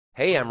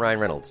Hey, I'm Ryan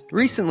Reynolds.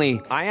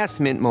 Recently, I asked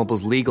Mint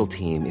Mobile's legal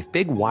team if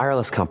big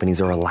wireless companies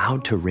are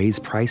allowed to raise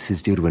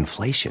prices due to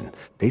inflation.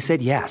 They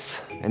said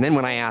yes. And then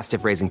when I asked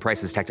if raising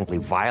prices technically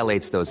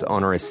violates those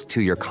onerous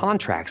two-year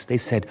contracts, they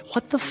said,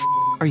 "What the f***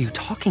 are you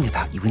talking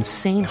about, you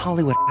insane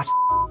Hollywood ass f-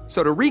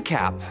 So to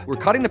recap, we're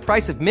cutting the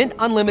price of Mint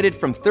Unlimited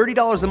from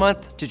 $30 a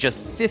month to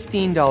just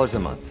 $15 a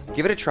month.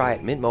 Give it a try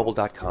at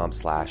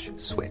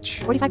mintmobile.com/switch.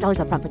 $45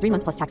 up front for 3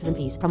 months plus taxes and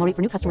fees. Promo rate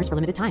for new customers for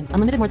limited time.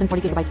 Unlimited more than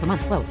 40 gigabytes per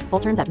month. Slows full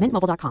terms at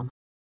mintmobile.com.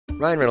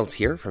 Ryan Reynolds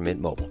here from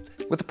Mint Mobile.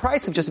 With the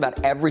price of just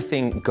about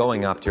everything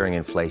going up during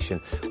inflation,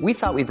 we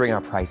thought we'd bring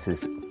our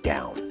prices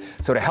down.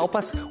 So to help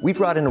us, we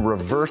brought in a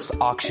reverse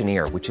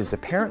auctioneer, which is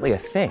apparently a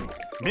thing.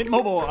 Mint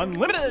Mobile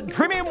Unlimited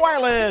Premium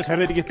Wireless. How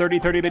to get 30,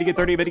 30, bit to get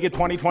 30, bit to get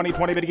 20, 20,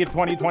 20, bit to get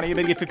 20, 20,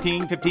 bit to get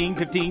 15, 15,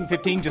 15,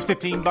 15, just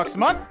 $15 a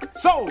month?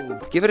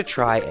 Sold! Give it a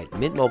try at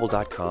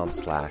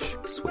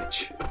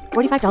mintmobile.com/switch.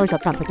 $45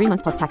 up front for 3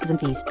 months plus taxes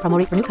and fees. Promo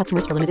rate for new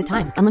customers for limited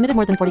time. Unlimited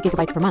more than 40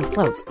 gigabytes per month.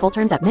 Slows full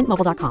terms at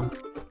mintmobile.com.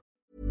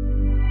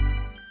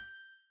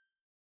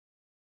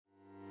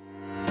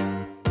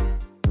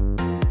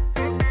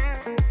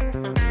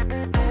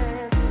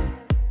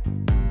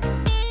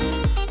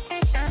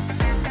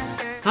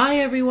 Hi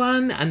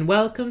everyone, and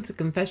welcome to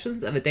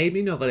Confessions of a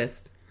Debut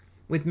Novelist,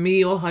 with me,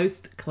 your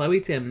host, Chloe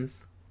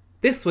Timms.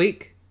 This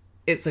week,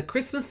 it's a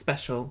Christmas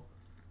special,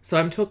 so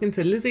I'm talking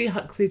to Lizzie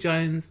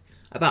Huxley-Jones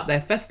about their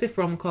festive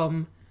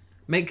rom-com,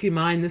 Make You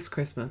Mine This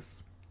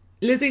Christmas.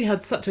 Lizzie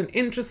had such an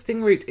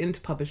interesting route into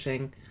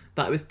publishing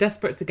that I was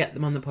desperate to get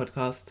them on the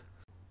podcast.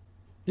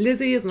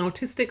 Lizzie is an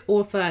autistic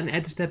author and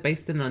editor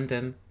based in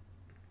London.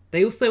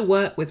 They also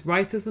work with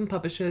writers and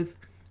publishers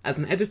as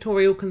an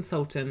editorial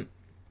consultant,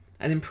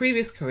 and in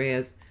previous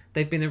careers,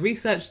 they've been a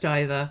research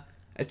diver,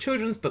 a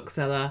children's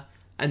bookseller,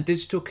 and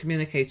digital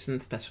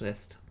communications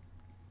specialist.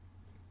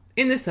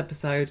 In this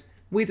episode,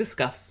 we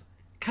discuss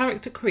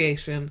character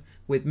creation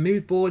with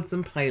mood boards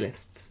and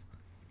playlists,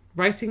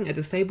 writing a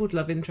disabled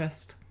love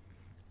interest,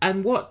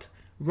 and what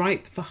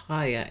write for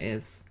hire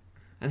is,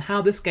 and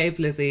how this gave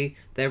Lizzie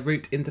their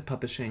route into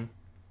publishing.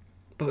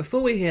 But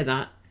before we hear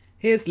that,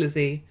 here's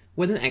Lizzie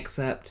with an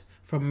excerpt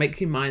from Make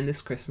You Mine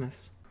This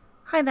Christmas.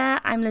 Hi there,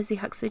 I'm Lizzie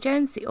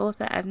Huxley-Jones, the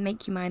author of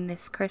Make You Mine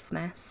This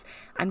Christmas.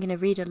 I'm going to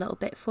read a little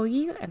bit for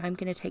you, and I'm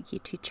going to take you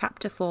to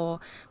chapter 4,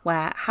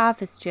 where Hav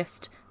has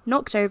just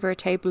knocked over a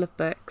table of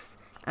books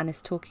and is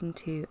talking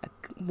to a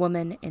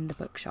woman in the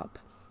bookshop.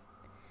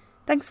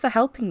 Thanks for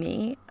helping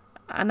me,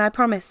 and I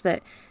promise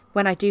that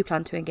when I do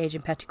plan to engage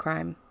in petty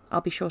crime,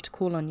 I'll be sure to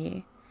call on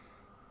you.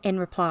 In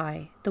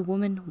reply, the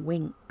woman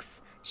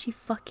winks. She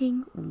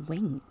fucking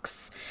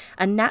winks.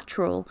 A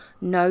natural,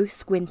 no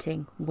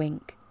squinting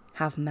wink.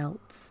 Hav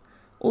melts.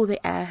 All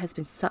the air has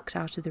been sucked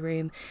out of the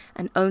room,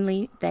 and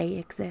only they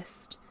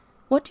exist.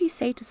 What do you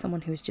say to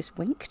someone who has just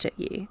winked at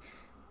you?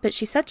 But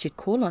she said she'd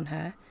call on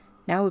her.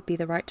 Now would be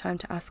the right time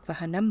to ask for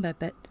her number,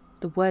 but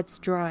the words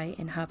dry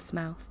in Hav's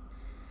mouth.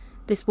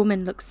 This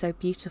woman looks so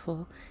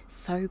beautiful,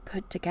 so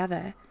put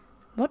together.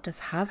 What does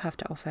Hav have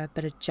to offer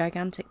but a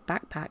gigantic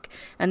backpack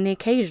and the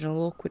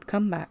occasional awkward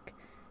comeback?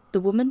 The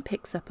woman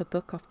picks up a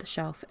book off the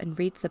shelf and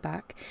reads the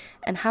back,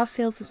 and Hav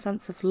feels a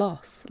sense of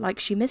loss,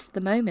 like she missed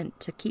the moment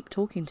to keep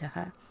talking to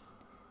her.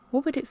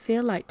 What would it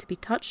feel like to be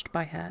touched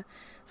by her,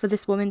 for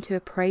this woman to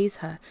appraise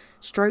her,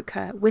 stroke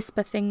her,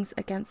 whisper things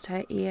against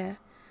her ear?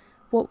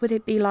 What would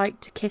it be like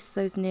to kiss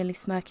those nearly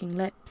smirking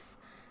lips,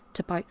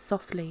 to bite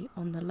softly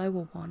on the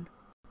lower one?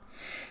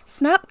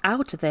 Snap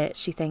out of it,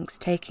 she thinks,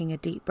 taking a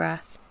deep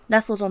breath.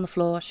 Nestled on the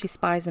floor, she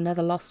spies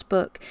another lost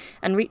book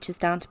and reaches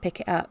down to pick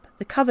it up.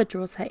 The cover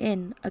draws her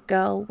in, a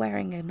girl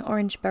wearing an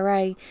orange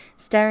beret,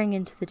 staring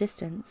into the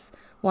distance,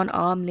 one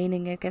arm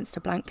leaning against a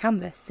blank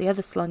canvas, the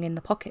other slung in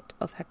the pocket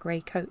of her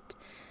grey coat.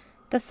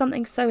 There's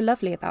something so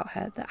lovely about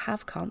her that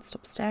Hav can't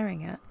stop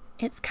staring at.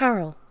 It's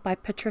Carol, by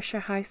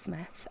Patricia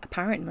Highsmith,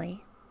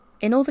 apparently.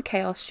 In all the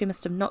chaos, she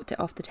must have knocked it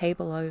off the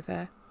table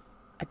over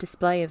a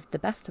display of the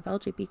best of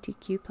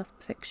LGBTQ+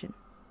 fiction.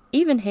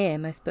 Even here,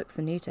 most books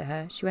are new to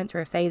her. She went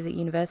through a phase at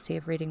university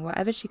of reading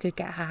whatever she could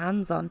get her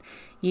hands on,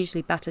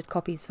 usually battered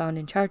copies found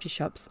in charity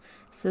shops,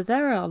 so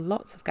there are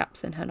lots of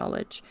gaps in her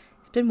knowledge.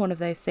 It's been one of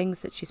those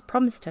things that she's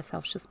promised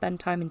herself she'll spend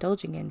time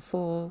indulging in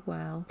for,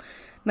 well,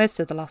 most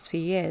of the last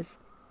few years.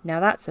 Now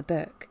that's a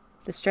book.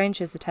 The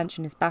stranger's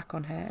attention is back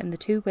on her, and the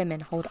two women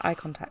hold eye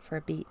contact for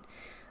a beat.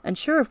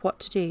 Unsure of what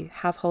to do,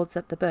 Hav holds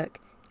up the book.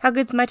 "How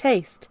good's my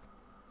taste?"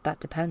 "That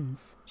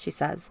depends," she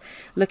says,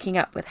 looking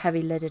up with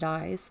heavy-lidded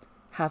eyes.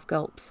 Hav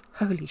gulps.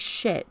 Holy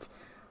shit.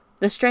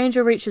 The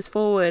stranger reaches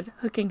forward,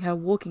 hooking her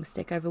walking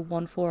stick over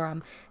one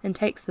forearm, and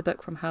takes the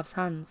book from Hav's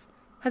hands.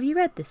 "Have you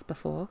read this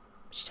before?"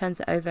 She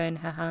turns it over in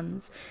her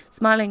hands,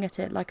 smiling at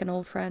it like an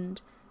old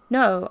friend.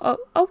 "No.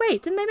 Oh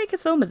wait, didn't they make a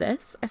film of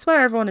this? I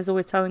swear everyone is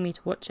always telling me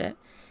to watch it."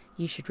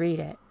 "You should read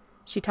it."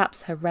 She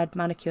taps her red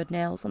manicured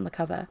nails on the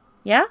cover.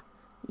 "Yeah?"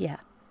 "Yeah.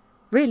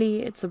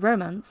 Really, it's a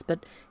romance,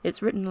 but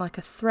it's written like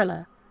a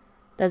thriller.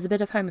 There's a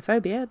bit of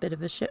homophobia, a bit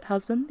of a shit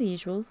husband, the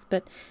usuals,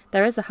 but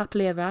there is a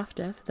happily ever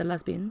after for the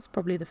lesbians,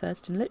 probably the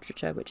first in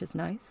literature, which is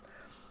nice.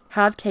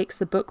 Hav takes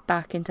the book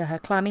back into her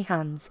clammy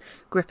hands,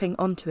 gripping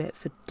onto it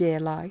for dear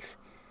life.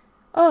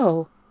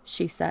 "Oh,"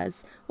 she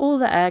says, all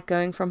the air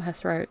going from her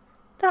throat.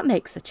 "That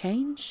makes a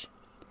change."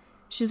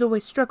 She's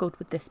always struggled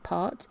with this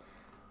part,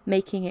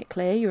 making it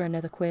clear you're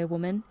another queer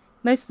woman.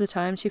 Most of the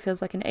time she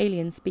feels like an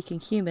alien speaking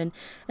human,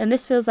 and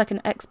this feels like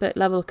an expert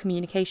level of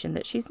communication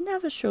that she's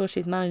never sure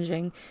she's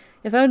managing.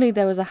 If only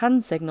there was a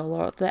hand signal,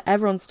 or that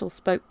everyone still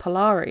spoke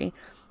Polari,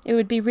 it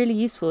would be really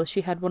useful if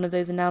she had one of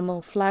those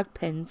enamel flag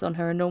pins on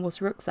her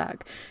enormous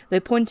rucksack,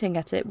 though pointing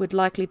at it would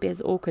likely be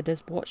as awkward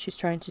as what she's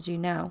trying to do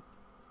now.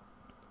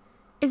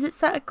 "Is it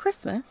set at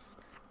Christmas?"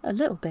 "A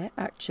little bit,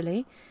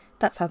 actually.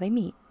 That's how they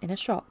meet, in a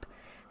shop."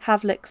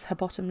 Hav licks her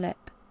bottom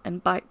lip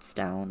and bites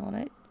down on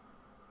it.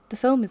 The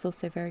film is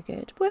also very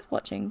good, worth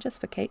watching just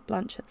for Cate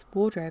Blanchett's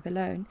wardrobe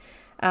alone.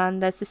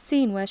 And there's this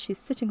scene where she's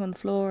sitting on the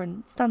floor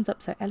and stands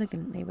up so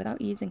elegantly without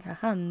using her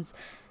hands.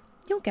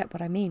 You'll get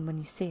what I mean when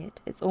you see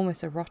it. It's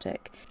almost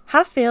erotic.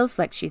 Hav feels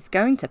like she's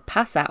going to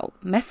pass out.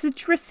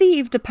 Message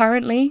received,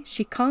 apparently.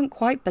 She can't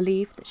quite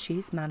believe that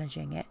she's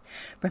managing it.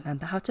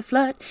 "Remember how to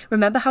flirt.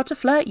 Remember how to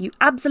flirt, you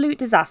absolute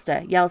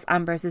disaster," yells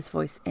Ambrose's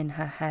voice in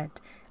her head.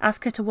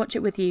 "Ask her to watch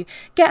it with you.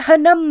 Get her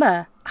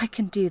number." "I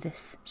can do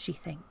this," she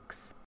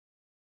thinks.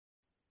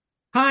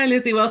 Hi,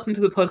 Lizzie. Welcome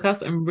to the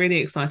podcast. I'm really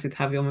excited to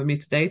have you on with me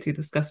today to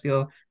discuss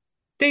your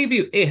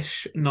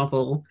debut-ish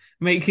novel,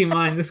 Make You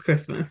Mine This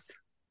Christmas.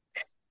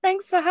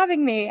 Thanks for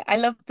having me. I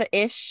love the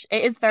ish.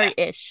 It is very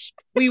ish.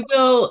 We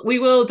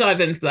will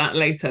dive into that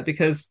later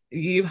because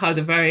you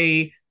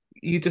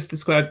just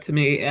described to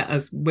me it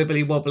as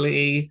wibbly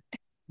wobbly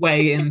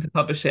way into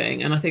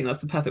publishing, and I think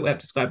that's the perfect way of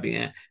describing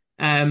it.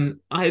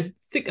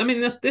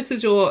 This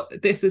is your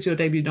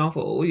debut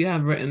novel. You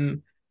have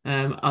written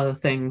other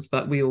things,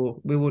 but we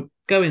will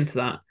go into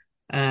that.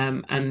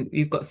 And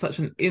you've got such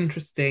an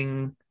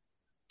interesting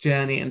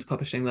journey into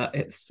publishing that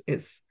it's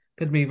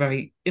going to be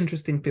very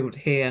interesting for people to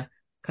hear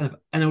kind of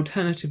an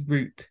alternative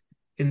route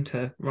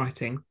into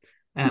writing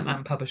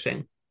and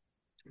publishing.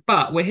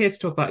 But we're here to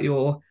talk about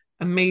your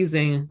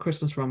amazing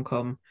Christmas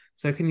rom-com.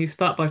 So can you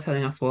start by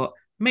telling us what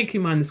Make You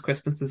Mine This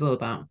Christmas is all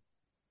about?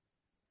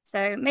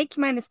 So Make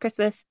You Mine This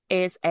Christmas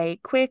is a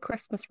queer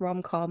Christmas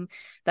rom-com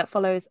that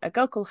follows a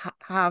girl called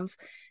Hav,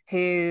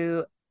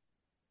 who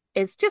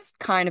is just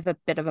kind of a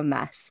bit of a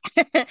mess.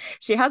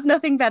 She has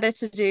nothing better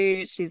to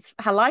do.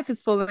 Her life is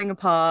falling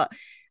apart.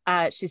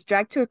 She's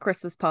dragged to a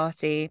Christmas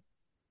party.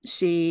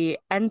 She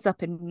ends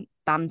up in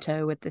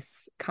banter with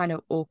this kind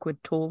of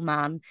awkward tall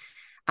man,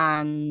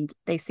 and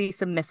they see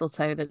some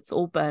mistletoe that's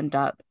all burned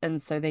up, and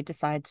so they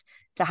decide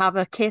to have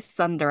a kiss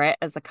under it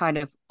as a kind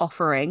of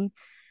offering.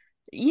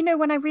 You know,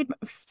 when I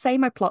say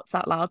my plots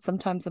out loud,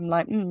 sometimes I'm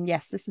like,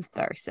 yes, this is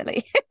very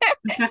silly.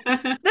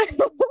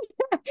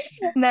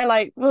 And they're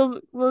like,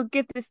 we'll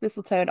give this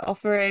mistletoe an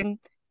offering.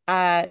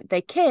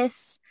 They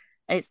kiss.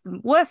 It's the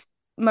worst,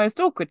 most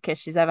awkward kiss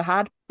she's ever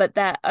had, but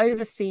they're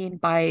overseen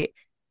by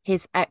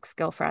his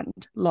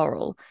ex-girlfriend,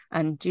 Laurel.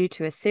 And due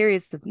to a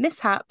series of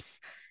mishaps,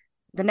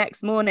 the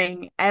next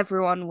morning,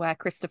 everyone where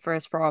Christopher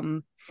is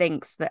from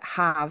thinks that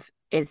Hav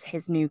is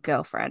his new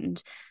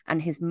girlfriend,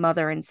 and his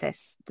mother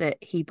insists that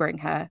he bring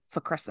her for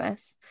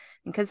Christmas.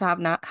 And because Hav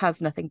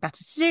has nothing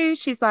better to do,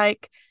 she's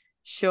like,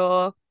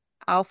 sure,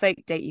 I'll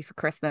fake date you for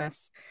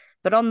Christmas.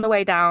 But on the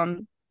way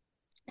down,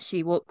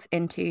 she walks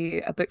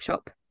into a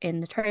bookshop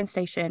in the train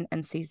station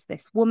and sees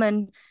this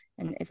woman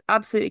and is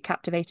absolutely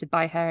captivated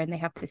by her, and they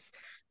have this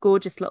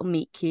gorgeous little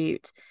meet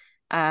cute.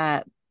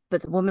 But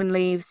the woman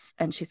leaves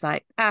and she's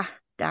like,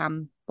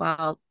 damn,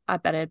 well, I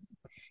better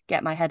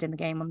get my head in the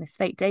game on this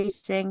fake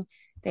dating.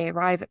 They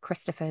arrive at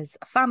Christopher's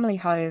family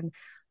home,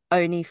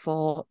 only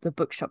for the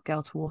bookshop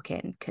girl to walk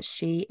in because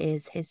she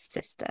is his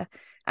sister.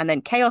 And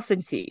then chaos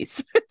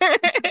ensues.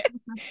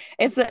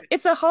 It's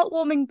a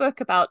heartwarming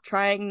book about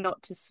trying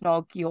not to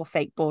snog your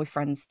fake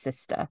boyfriend's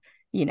sister.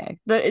 You know,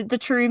 the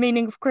true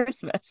meaning of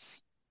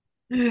Christmas.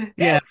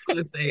 Yeah,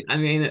 honestly, I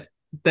mean,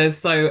 there's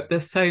so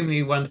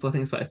many wonderful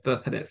things about this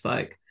book, and it's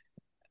like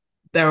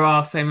there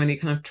are so many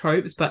kind of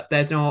tropes, but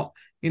they're not,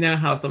 you know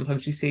how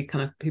sometimes you see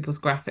kind of people's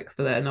graphics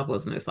for their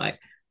novels and it's like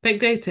fake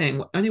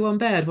dating, only one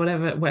bed,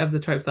 whatever the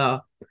tropes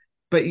are.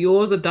 But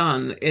yours are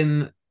done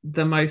in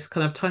the most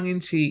kind of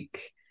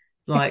tongue-in-cheek,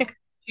 like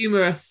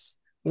humorous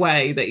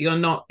way that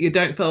you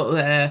don't feel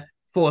they're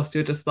forced.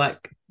 You're just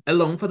like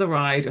along for the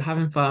ride, you're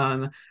having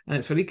fun, and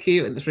it's really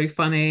cute and it's really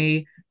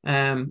funny,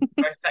 very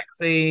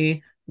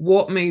sexy.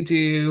 What made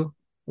you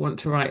want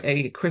to write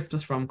a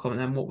Christmas rom-com,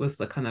 and then what was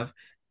the kind of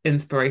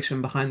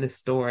inspiration behind this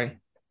story?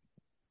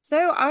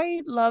 So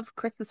I love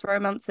Christmas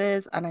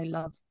romances and I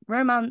love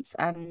romance,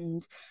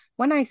 and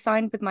when I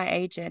signed with my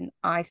agent,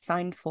 I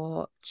signed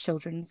for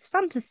children's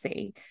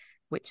fantasy,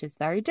 which is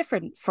very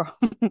different from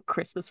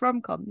Christmas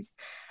rom-coms.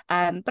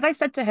 But I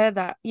said to her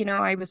that, you know,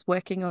 I was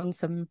working on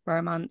some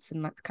romance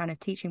and like kind of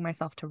teaching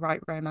myself to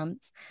write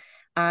romance,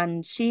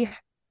 and she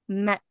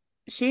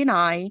and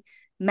I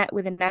met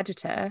with an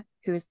editor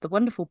who is the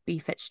wonderful B.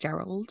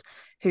 Fitzgerald,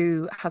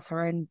 who has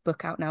her own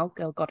book out now,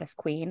 Girl, Goddess,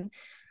 Queen.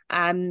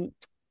 And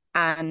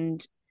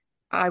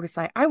I was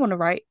like, I want to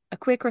write a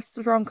queer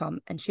Christmas rom-com.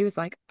 And she was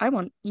like, I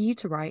want you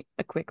to write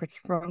a queer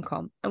Christmas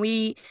rom-com. And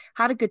we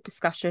had a good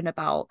discussion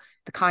about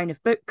the kind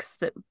of books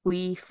that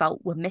we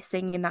felt were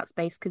missing in that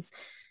space. Because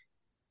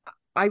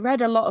I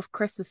read a lot of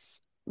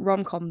Christmas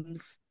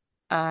rom-coms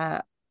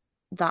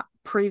that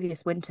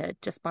previous winter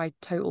just by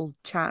total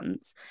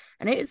chance.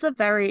 And it is it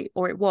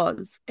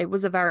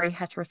was a very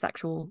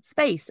heterosexual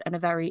space and a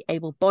very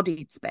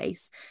able-bodied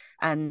space.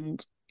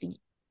 And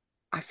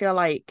I feel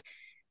like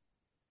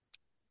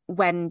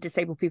when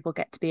disabled people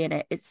get to be in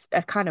it, it's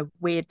a kind of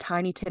weird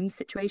Tiny Tim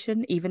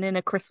situation, even in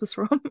a Christmas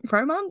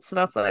romance. And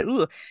I was like,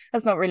 ooh,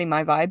 that's not really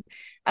my vibe.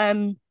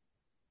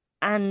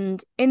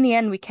 And in the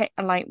end,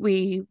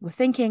 we were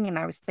thinking, and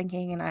I was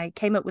thinking, and I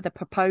came up with a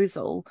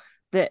proposal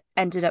that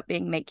ended up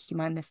being Make You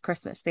Mine This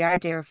Christmas. The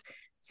idea of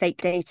fake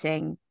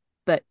dating,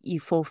 but you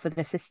fall for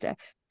the sister.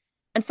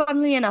 And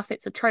funnily enough,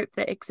 it's a trope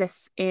that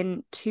exists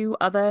in two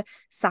other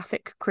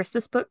sapphic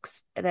Christmas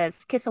books.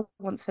 There's Kiss Her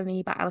Once for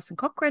Me by Alison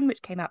Cochrane,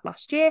 which came out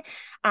last year,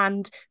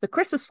 and The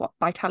Christmas Swap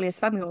by Talia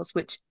Samuels,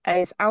 which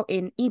is out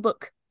in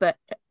ebook but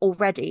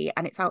already,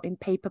 and it's out in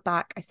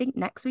paperback, I think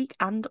next week,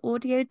 and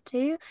audio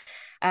too.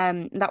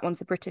 That one's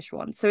a British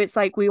one. So it's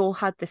like we all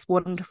had this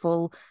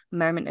wonderful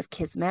moment of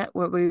kismet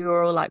where we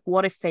were all like,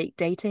 what if fake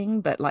dating,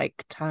 but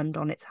like turned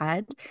on its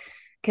head?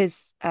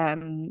 Because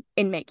in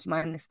Make You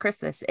Mine This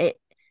Christmas,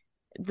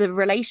 the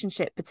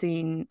relationship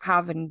between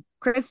Hav and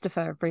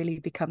Christopher really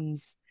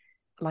becomes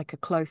like a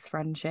close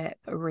friendship,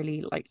 a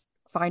really like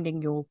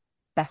finding your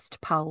best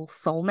pal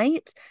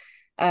soulmate.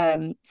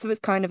 So it's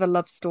kind of a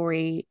love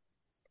story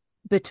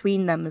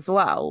between them as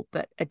well,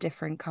 but a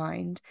different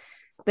kind.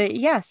 But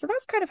yeah, so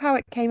that's kind of how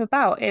it came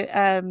about. It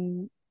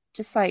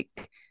just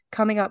like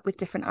coming up with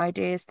different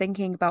ideas,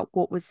 thinking about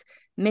what was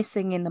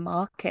missing in the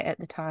market at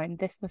the time.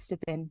 This must have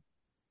been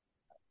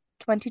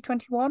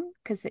 2021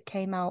 because it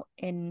came out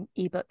in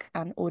ebook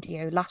and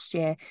audio last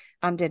year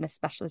and in a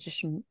special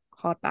edition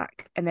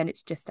hardback, and then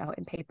it's just out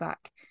in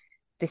paperback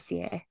this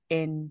year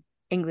in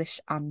English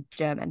and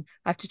German.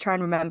 I have to try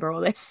and remember all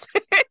this.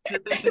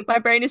 My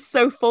brain is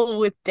so full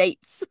with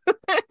dates.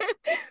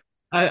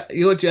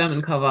 Your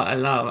German cover I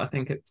love. I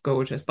think it's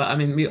gorgeous, but I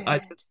mean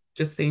I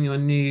just seen your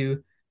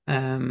new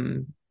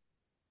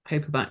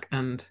paperback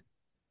and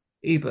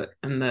ebook,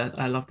 and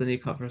I love the new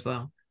cover as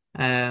well.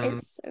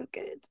 It's so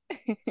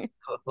good.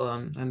 Colorful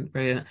and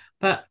brilliant.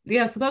 But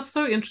yeah, so that's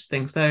so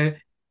interesting. So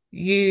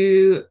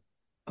you,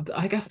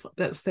 I guess,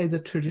 let's say the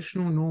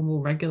traditional,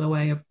 normal, regular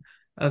way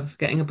of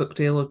getting a book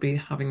deal would be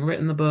having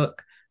written the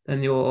book,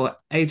 then your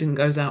agent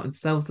goes out and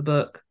sells the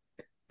book.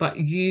 But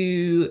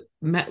you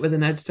met with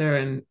an editor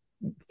and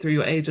through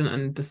your agent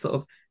and just sort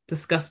of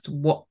discussed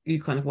what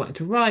you kind of wanted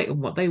to write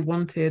and what they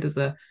wanted as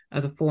a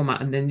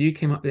format, and then you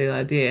came up with the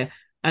idea.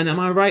 And am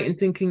I right in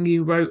thinking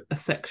you wrote a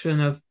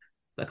section of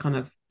the kind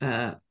of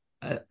an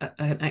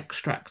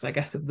extract, I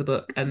guess, of the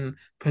book and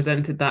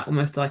presented that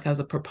almost like as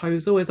a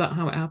proposal? Is that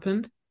how it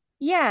happened?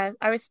 Yeah,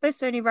 I was supposed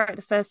to only write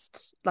the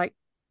first like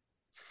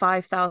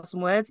 5,000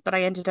 words, but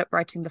I ended up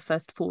writing the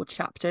first 4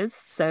 chapters.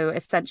 So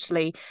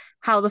essentially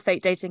how the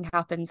fake dating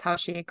happens, how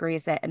she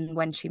agrees it, and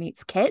when she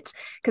meets Kit.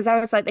 Because I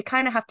was like, they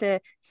kind of have to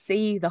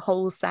see the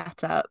whole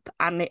setup,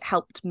 and it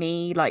helped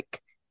me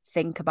like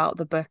think about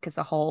the book as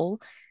a whole.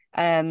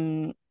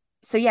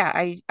 So yeah,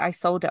 I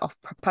sold it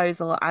off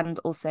proposal, and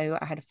also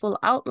I had a full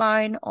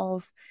outline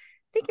of,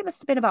 I think it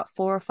must have been about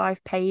 4 or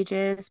 5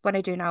 pages. When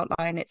I do an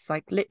outline, it's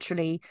like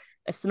literally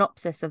a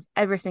synopsis of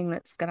everything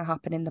that's going to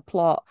happen in the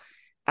plot,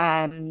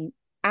 and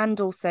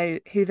also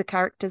who the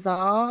characters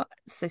are.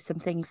 So some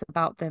things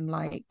about them,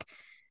 like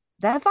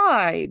their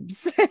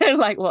vibes,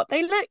 like what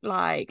they look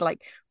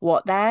like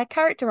what their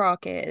character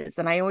arc is.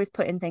 And I always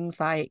put in things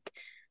like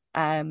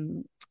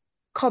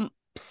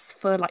comps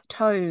for like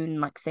tone,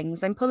 like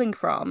things I'm pulling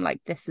from. Like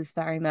this is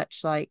very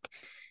much like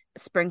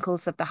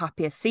sprinkles of the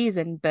happiest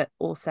season, but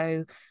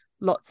also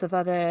lots of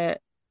other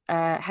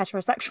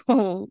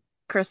heterosexual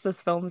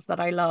Christmas films that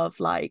I love,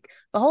 like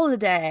The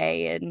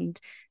Holiday, and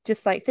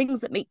just like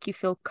things that make you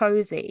feel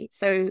cozy.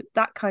 So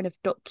that kind of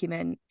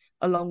document,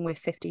 along with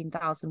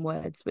 15,000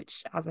 words,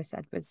 which, as I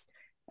said, was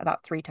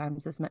about 3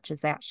 times as much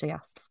as they actually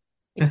asked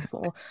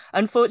for.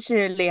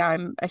 Unfortunately,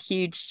 I'm a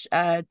huge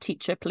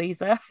teacher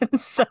pleaser,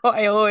 so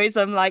I always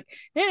am like,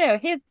 no,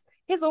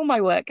 here's all my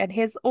work, and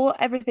here's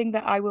everything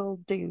that I will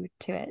do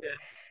to it.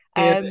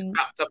 Yeah.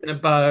 Wrapped up in a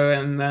bow,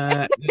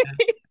 and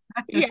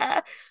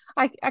yeah.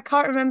 I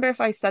can't remember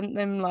if I sent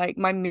them like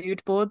my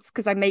mood boards,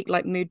 because I make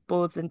like mood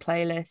boards and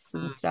playlists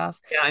and stuff.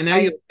 Yeah, I know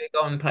you're big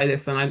on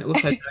playlists, and I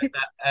also know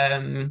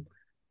that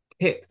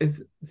Kit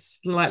is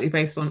slightly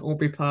based on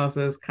Aubrey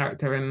Plaza's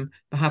character in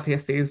The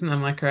Happiest Season.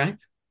 Am I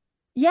correct?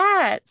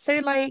 Yeah, so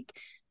like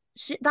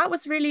that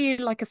was really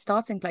like a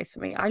starting place for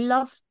me. I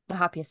love The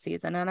Happiest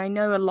Season, and I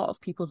know a lot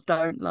of people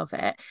don't love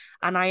it,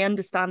 and I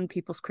understand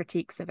people's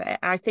critiques of it.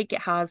 And I think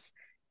it has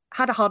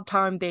had a hard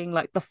time being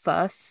like the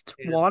first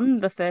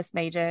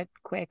major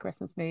queer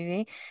Christmas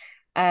movie.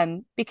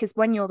 Because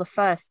when you're the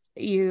first,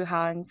 you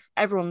have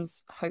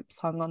everyone's hopes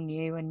hung on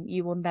you, and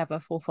you will never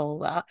fulfill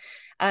that.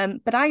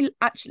 But I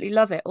actually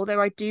love it,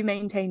 although I do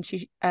maintain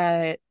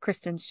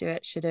Kristen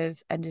Stewart should have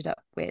ended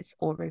up with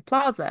Aubrey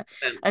Plaza.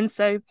 And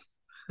so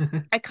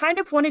I kind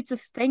of wanted to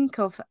think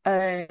of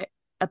a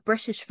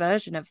British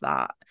version of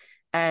that,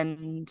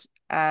 and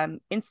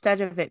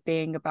instead of it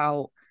being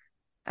about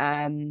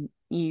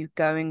you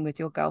going with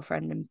your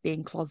girlfriend and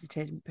being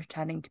closeted and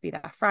pretending to be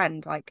their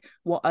friend, like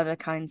what other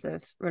kinds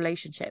of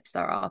relationships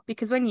there are.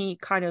 Because when you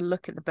kind of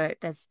look at the book,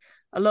 there's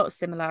a lot of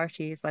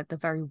similarities, like the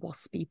very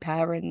waspy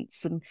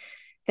parents and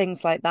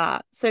things like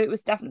that. So it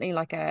was definitely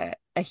like a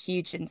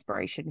huge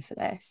inspiration for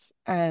this.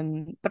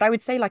 But I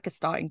would say like a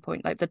starting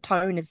point, like the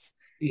tone is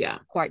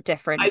quite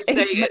different. I'd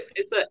say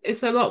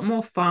it's a lot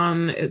more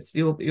fun. It's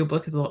your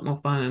book is a lot more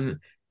fun, and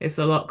it's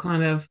a lot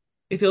kind of,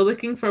 if you're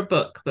looking for a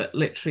book that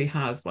literally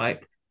has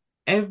like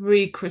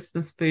every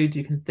Christmas food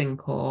you can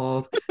think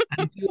of,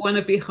 and if you want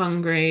to be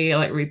hungry,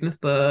 like reading this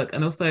book,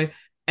 and also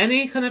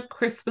any kind of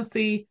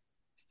Christmassy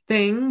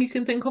thing you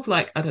can think of,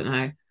 like, I don't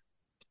know,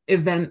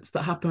 events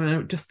that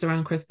happen just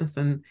around Christmas,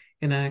 and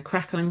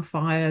crackling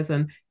fires.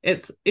 And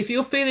it's, if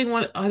you're feeling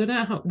one, I don't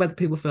know whether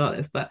people feel like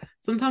this, but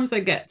sometimes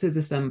I get to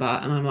December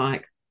and I'm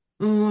like,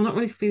 oh, I'm not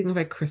really feeling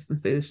very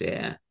Christmassy this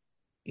year.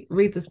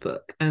 Read this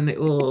book and it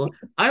will.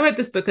 I read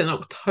this book in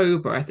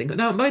October, I think.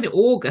 No, it might be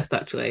August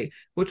actually,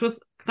 which was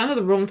kind of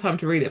the wrong time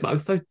to read it, but I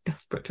was so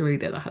desperate to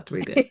read it, I had to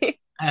read it.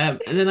 And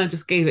then I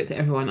just gave it to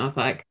everyone. I was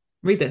like,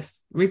 read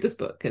this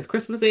book. It's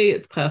Christmassy,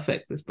 it's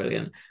perfect, it's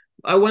brilliant.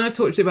 I want to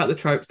talk to you about the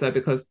tropes though,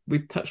 because we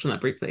touched on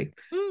that briefly.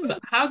 But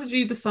how did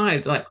you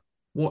decide, like,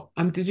 what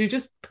did you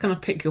just kind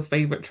of pick your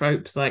favorite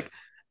tropes? Like,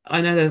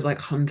 I know there's like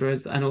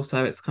hundreds, and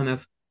also it's kind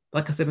of,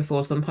 like I said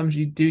before, sometimes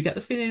you do get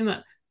the feeling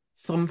that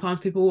sometimes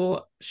people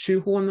will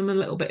shoehorn them a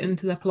little bit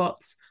into their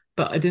plots,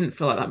 but I didn't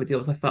feel like that with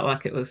yours. I felt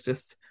like it was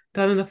just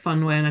done in a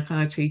fun way, in a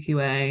kind of cheeky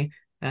way.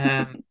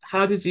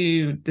 How did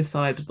you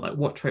decide like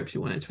what tropes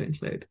you wanted to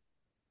include?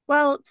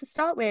 Well, to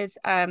start with,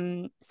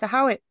 so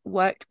how it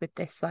worked with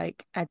this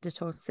like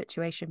editorial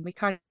situation, we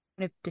kind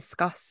of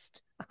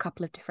discussed a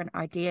couple of different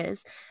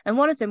ideas, and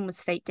one of them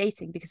was fake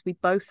dating, because we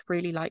both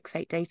really like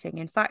fake dating.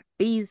 In fact,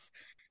 B's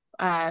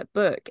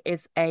book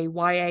is a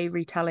YA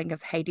retelling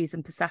of Hades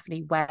and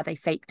Persephone where they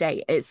fake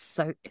date. It's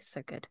so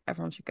good.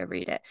 Everyone should go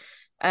read it.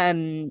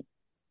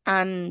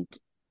 And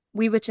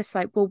we were just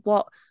like,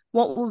 well,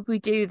 what would we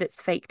do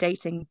that's fake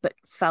dating but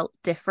felt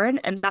different?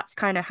 And that's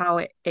kind of how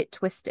it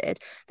twisted.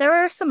 There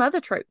are some other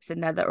tropes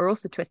in there that are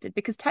also twisted,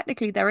 because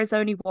technically there is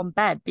only one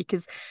bed,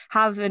 because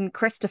Hav and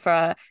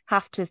Christopher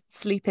have to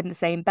sleep in the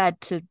same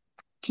bed to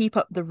keep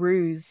up the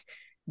ruse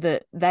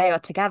that they are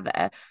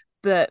together,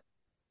 but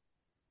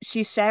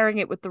she's sharing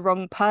it with the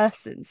wrong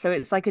person, so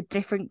it's like a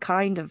different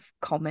kind of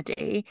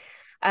comedy.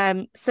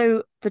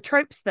 So the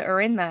tropes that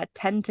are in there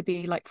tend to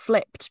be like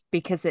flipped,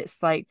 because it's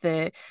like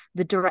the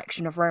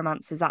direction of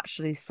romance is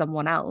actually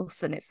someone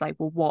else, and it's like,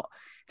 well, what?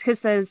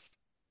 Because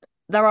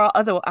there are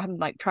other, I'm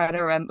like trying to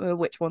remember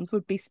which ones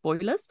would be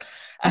spoilers.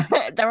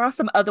 There are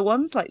some other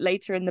ones like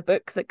later in the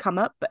book that come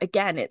up, but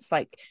again, it's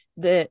like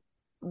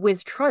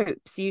with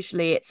tropes,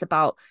 usually it's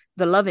about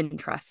the love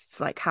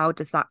interests, like how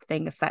does that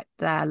thing affect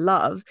their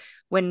love,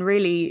 when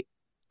really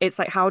it's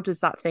like, how does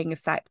that thing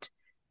affect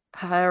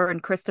her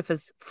and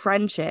Christopher's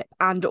friendship,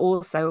 and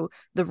also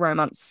the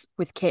romance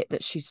with Kit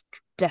that she's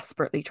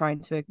desperately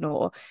trying to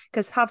ignore.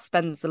 Because Hav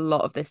spends a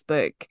lot of this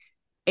book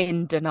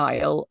in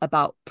denial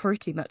about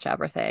pretty much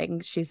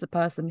everything. She's the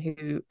person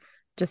who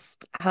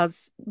just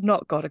has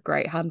not got a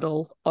great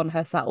handle on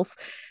herself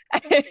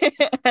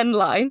and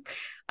life.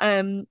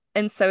 And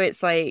so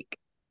it's like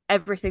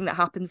everything that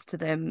happens to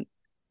them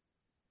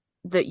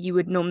that you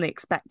would normally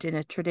expect in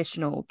a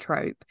traditional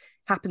trope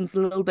happens a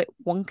little bit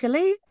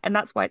wonkily, and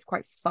that's why it's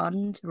quite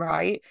fun to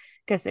write,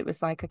 because it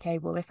was like, okay,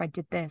 well, if I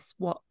did this,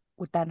 what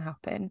would then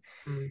happen?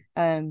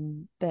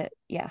 But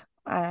yeah,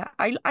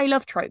 I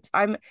love tropes.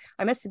 I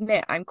must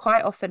admit, I'm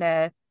quite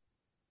often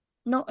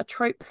not a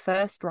trope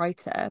first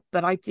writer,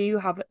 but I do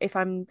have, if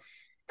I'm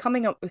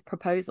coming up with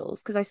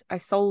proposals, because I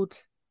sold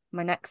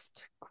my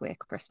next queer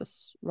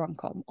Christmas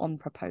rom-com on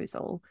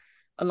proposal,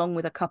 along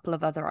with a couple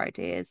of other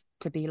ideas,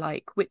 to be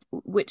like,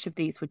 which of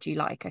these would you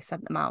like? I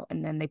sent them out,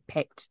 and then they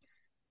picked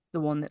the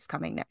one that's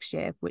coming next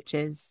year, which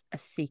is a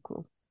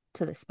sequel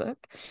to this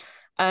book,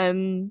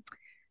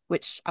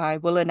 which I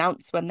will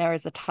announce when there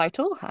is a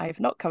title. I've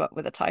not come up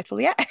with a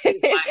title yet.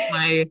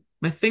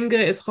 my finger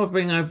is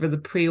hovering over the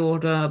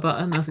pre-order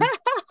button.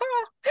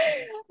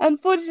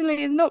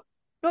 Unfortunately, it's not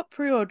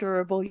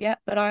pre-orderable yet,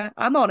 but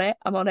I'm on it.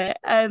 I'm on it.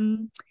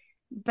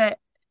 But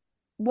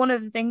one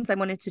of the things I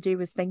wanted to do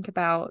was think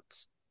about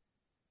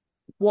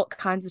what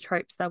kinds of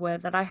tropes there were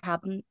that I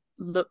hadn't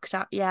looked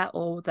at yet,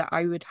 or that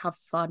I would have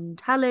fun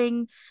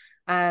telling.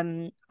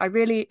 So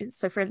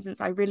for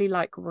instance, I really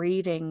like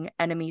reading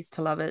enemies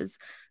to lovers,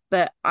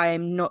 but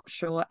I'm not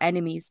sure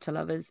enemies to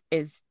lovers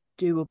is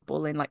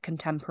doable in like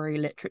contemporary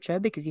literature,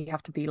 because you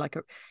have to be like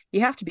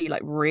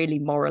really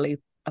morally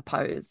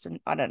opposed, and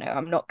I don't know,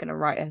 I'm not going to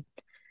write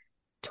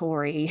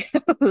Tory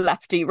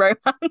lefty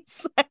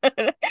romance.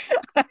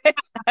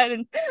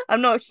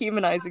 I'm not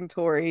humanizing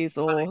Tories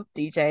or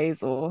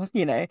DJs or,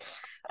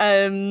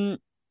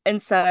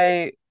 and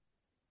so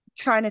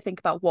trying to think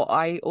about what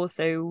I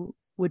also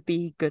would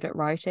be good at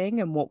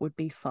writing and what would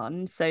be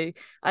fun. So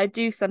I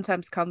do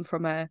sometimes come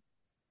from a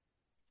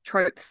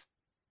trope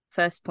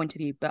first point of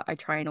view, but I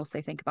try and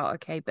also think about,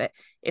 okay, but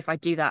if I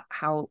do that,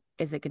 how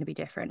is it going to be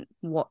different?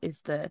 What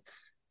is the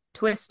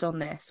twist on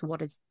this?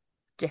 What is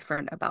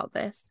different about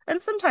this?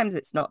 And sometimes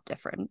it's not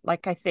different.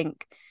 Like, I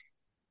think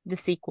the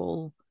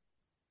sequel,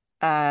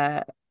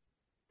 I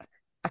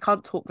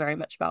can't talk very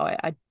much about it,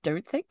 I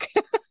don't think.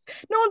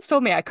 No one's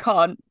told me I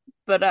can't,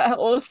 but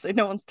also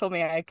no one's told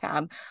me I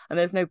can, and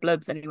there's no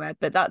blubs anywhere,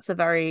 but that's a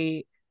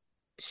very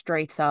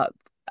straight up,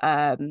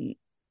 they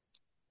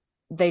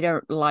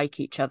don't like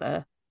each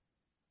other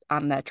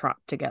and they're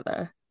trapped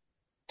together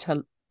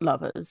to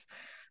lovers.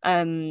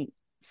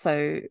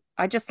 So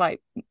I just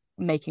like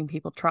making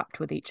people trapped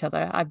with each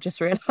other. I've just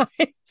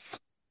realized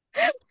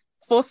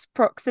forced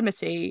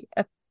proximity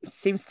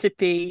seems to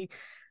be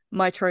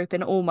my trope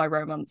in all my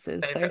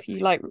romances. So if you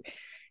like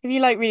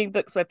reading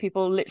books where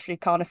people literally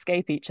can't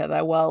escape each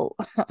other, well,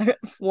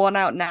 one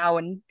out now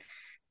and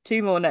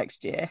two more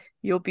next year,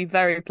 you'll be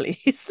very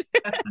pleased.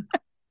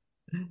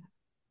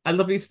 I'd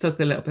love you to talk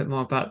a little bit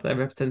more about the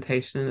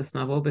representation in this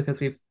novel, because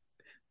we've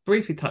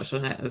briefly touched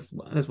on it as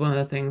one of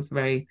the things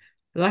very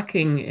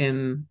lacking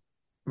in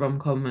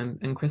rom-com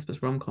and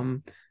Christmas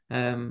rom-com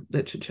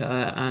literature.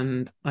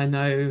 And I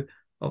know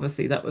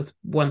obviously that was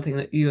one thing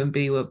that you and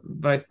B were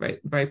both very,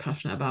 very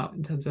passionate about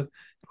in terms of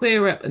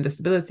queer rep and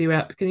disability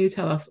rep. Can you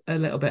tell us a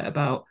little bit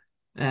about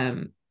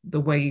the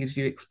ways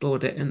you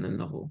explored it in the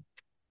novel?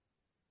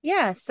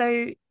 Yeah,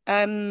 so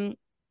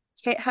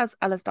Kit has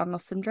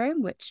Ehlers-Danlos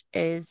syndrome, which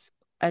is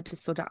a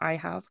disorder I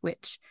have,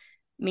 which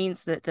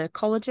means that the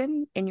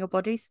collagen in your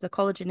body, so the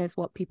collagen is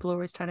what people are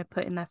always trying to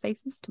put in their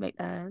faces to make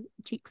their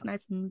cheeks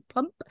nice and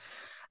plump.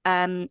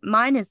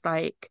 Mine is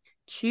like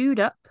chewed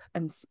up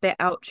and spit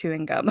out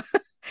chewing gum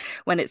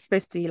when it's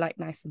supposed to be like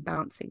nice and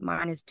bouncy.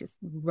 Mine is just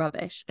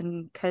rubbish,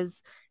 and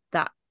because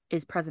that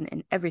is present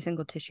in every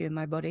single tissue in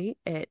my body,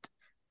 it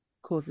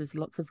causes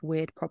lots of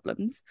weird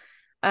problems.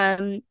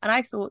 And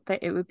I thought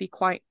that it would be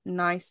quite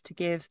nice to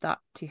give that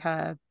to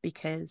her,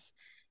 because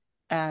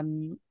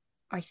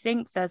I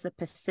think there's a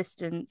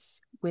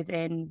persistence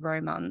within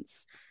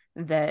romance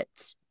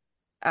that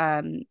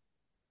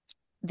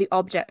the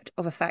object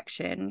of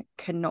affection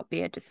cannot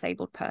be a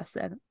disabled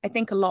person. I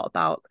think a lot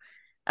about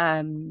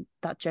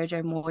that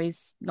Jojo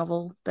Moyes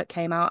novel that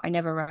came out. I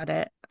never read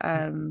it.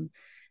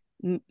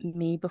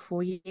 Me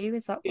Before You,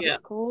 is that what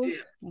it's called?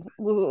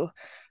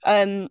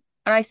 And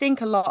I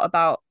think a lot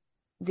about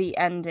the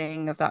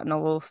ending of that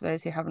novel. For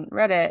those who haven't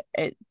read it,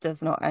 it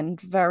does not end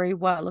very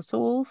well at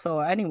all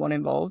for anyone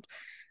involved.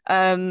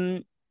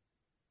 And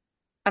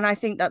I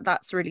think that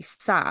that's really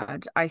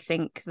sad. I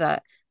think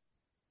that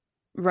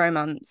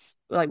romance,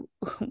 like,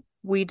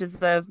 we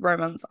deserve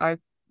romance. I've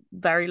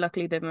very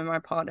luckily been with my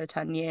partner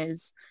 10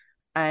 years,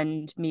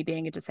 and me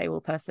being a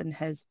disabled person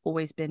has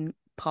always been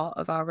part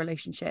of our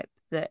relationship,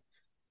 that,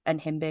 and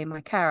him being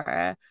my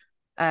carer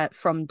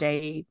from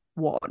day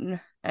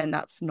one, and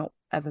that's not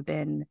ever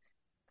been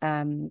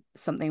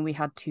something we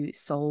had to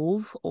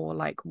solve or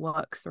like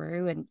work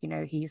through. And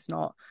he's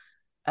not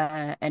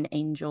an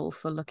angel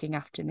for looking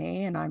after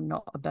me, and I'm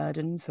not a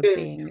burden for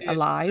being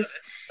alive.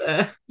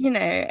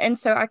 And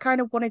so I kind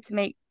of wanted to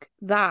make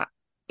that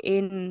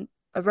in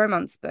a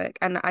romance book.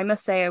 And I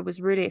must say I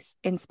was really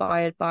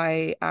inspired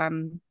by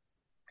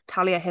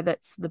Talia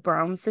Hibbert's The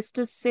Brown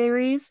Sisters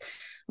series,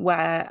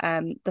 where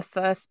the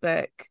first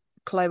book,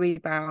 Chloe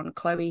Brown,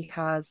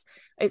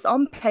 it's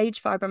on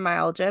page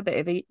fibromyalgia, but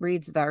it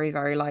reads very,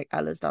 very like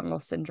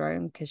Ehlers-Danlos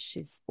syndrome, because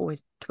she's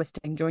always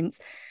twisting joints.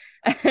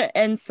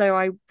 And so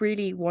I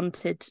really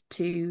wanted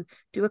to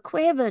do a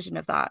queer version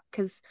of that,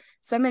 because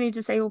so many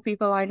disabled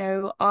people I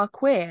know are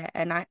queer,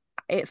 and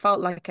it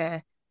felt like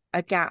a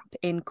gap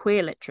in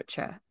queer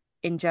literature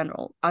in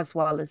general, as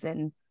well as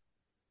in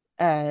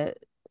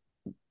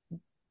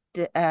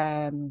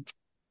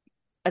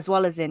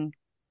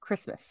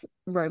Christmas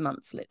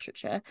romance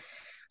literature.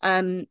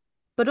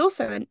 But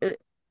also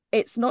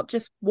it's not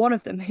just one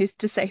of them who's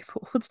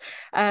disabled,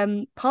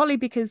 partly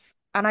because,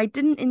 and I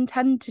didn't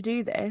intend to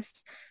do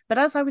this, but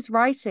as I was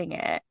writing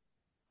it,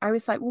 I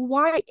was like, well,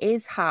 why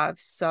is Hav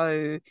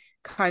so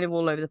kind of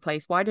all over the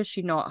place? Why does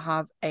she not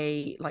have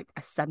a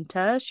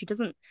center? She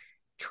doesn't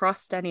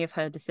trust any of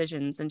her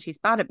decisions, and she's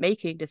bad at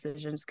making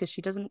decisions because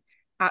she doesn't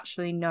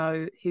actually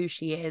know who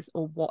she is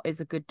or what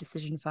is a good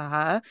decision for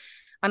her.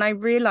 And I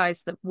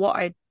realized that what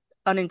I'd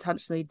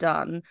unintentionally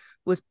done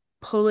was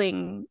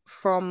pulling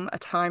from a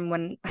time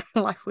when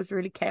life was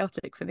really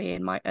chaotic for me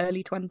in my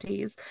early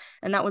 20s,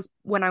 and that was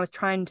when I was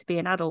trying to be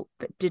an adult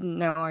but didn't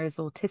know I was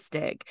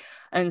autistic.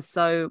 And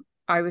so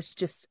I was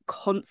just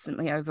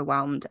constantly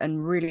overwhelmed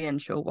and really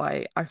unsure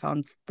why I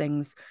found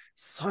things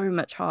so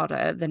much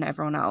harder than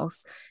everyone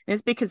else. And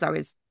it's because I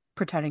was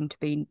pretending to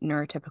be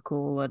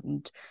neurotypical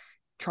and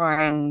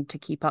trying to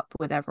keep up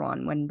with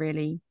everyone, when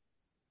really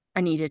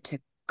I needed to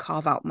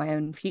carve out my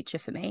own future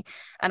for me.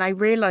 And I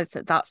realized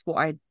that that's what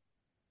I'd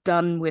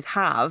done with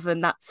Have,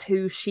 and that's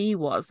who she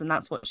was, and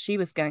that's what she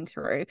was going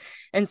through.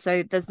 And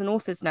so there's an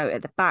author's note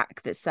at the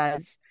back that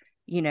says,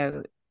 you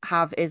know,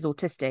 Have is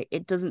autistic.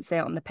 It doesn't say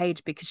it on the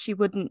page because she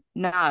wouldn't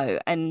know.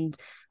 And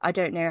I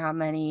don't know how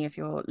many of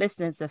your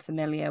listeners are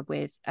familiar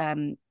with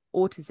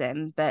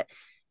autism, but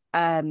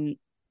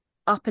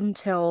up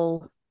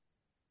until,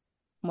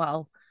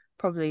 well,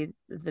 probably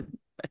the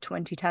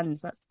 2010s,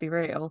 let's be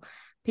real,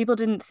 people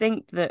didn't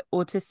think that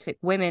autistic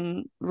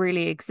women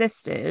really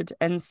existed.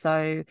 And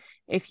so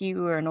if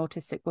you were an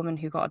autistic woman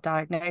who got a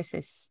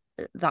diagnosis,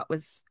 that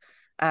was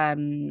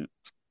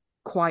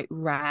quite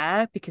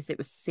rare because it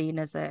was seen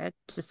as a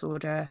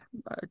disorder,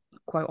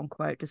 quote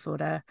unquote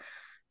disorder.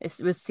 It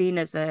was seen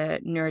as a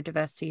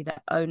neurodiversity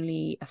that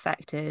only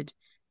affected,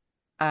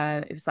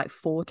 it was like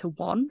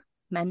 4-1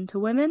 men to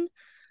women.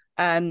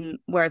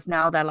 Whereas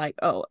now they're like,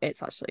 oh,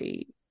 it's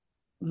actually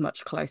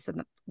much closer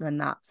than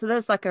that. So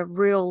there's like a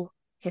real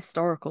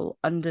historical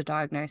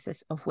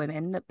underdiagnosis of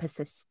women that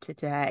persists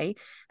today.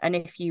 And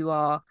if you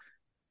are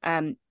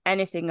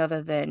anything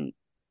other than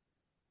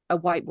a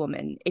white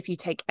woman, if you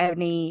take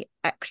any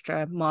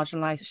extra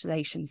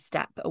marginalization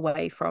step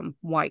away from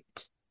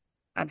white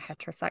and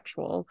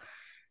heterosexual,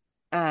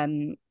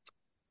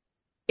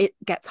 it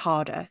gets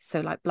harder.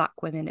 So like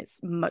Black women, it's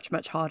much,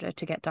 much harder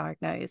to get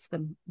diagnosed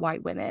than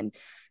white women,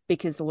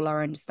 because all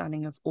our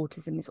understanding of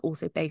autism is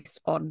also based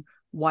on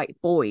white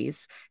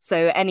boys.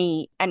 So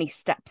any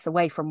steps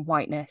away from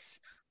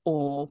whiteness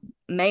or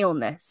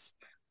maleness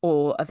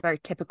or a very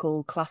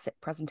typical classic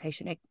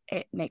presentation,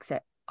 it makes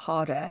it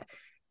harder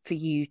for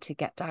you to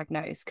get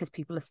diagnosed because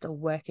people are still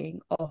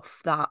working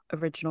off that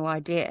original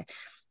idea.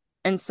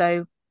 And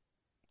so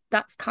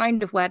that's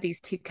kind of where these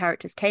two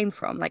characters came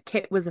from. Like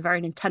Kit was a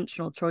very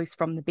intentional choice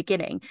from the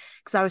beginning,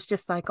 because I was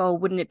just like, oh,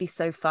 wouldn't it be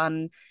so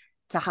fun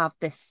to have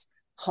this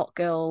hot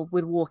girl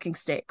with walking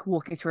stick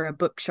walking through a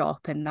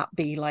bookshop, and that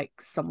be like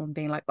someone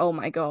being like, oh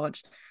my god,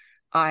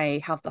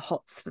 I have the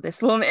hots for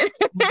this woman.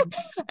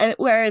 And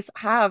whereas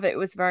Have, it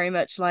was very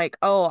much like,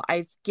 oh,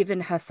 I've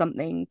given her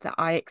something that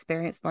I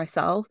experienced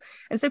myself.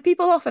 And so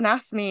people often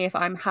ask me if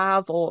I'm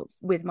Have, or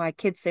with my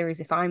kids series,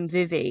 if I'm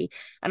Vivi,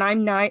 and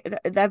I'm not.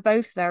 They're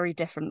both very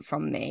different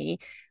from me,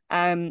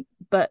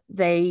 but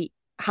they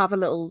have a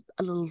little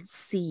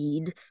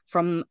seed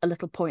from a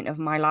little point of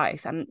my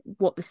life. And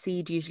what the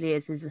seed usually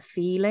is a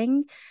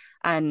feeling,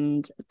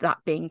 and that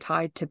being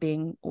tied to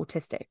being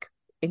autistic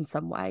in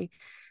some way.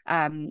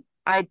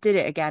 I did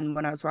it again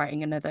when I was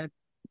writing another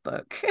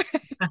book.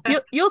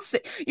 You'll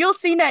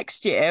see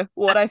next year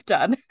what I've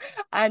done,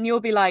 and you'll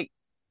be like,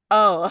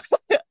 oh,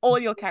 all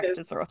your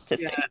characters are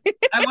autistic. Yeah.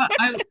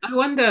 I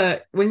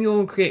wonder, when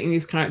you're creating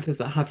these characters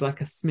that have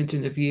like a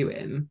smidgen of you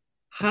in,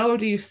 how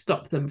do you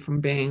stop them from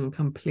being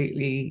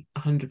completely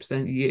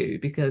 100% you?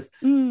 Because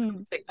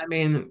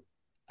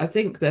I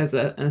think there's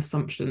an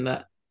assumption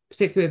that,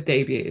 particularly with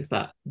debuts,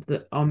 that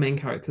our main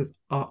characters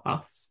are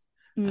us.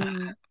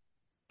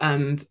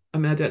 And I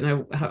mean, I don't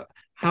know,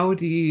 how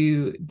do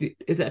you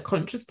is it a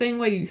conscious thing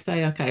where you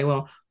say, okay,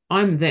 well,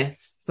 I'm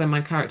this, so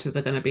my characters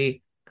are going to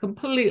be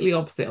completely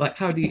opposite? Like,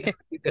 how do you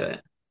do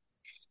it?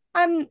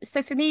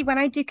 So for me, when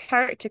I do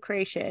character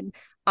creation,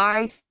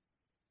 I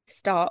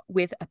start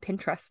with a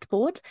Pinterest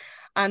board,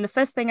 and the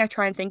first thing I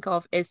try and think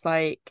of is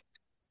like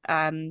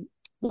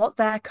what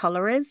their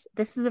color is.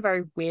 This is a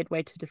very weird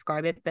way to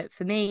describe it, but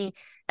for me,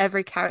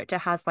 every character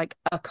has like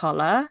a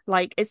color.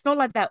 Like, it's not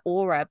like their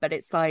aura, but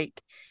it's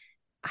like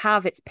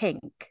Have, it's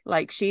pink.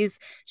 Like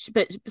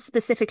but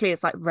specifically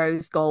it's like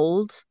rose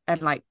gold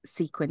and like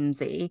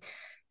sequensy.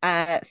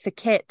 For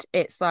Kit,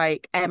 it's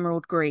like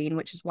emerald green,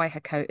 which is why her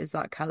coat is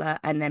that color,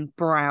 and then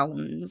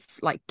browns,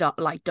 like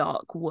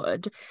dark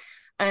wood.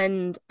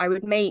 And I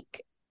would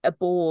make a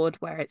board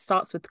where it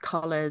starts with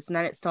colors, and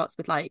then it starts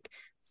with like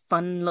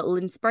fun little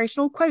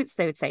inspirational quotes.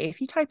 They would say, if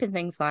you type in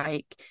things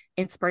like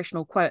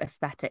inspirational quote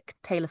aesthetic,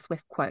 Taylor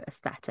Swift quote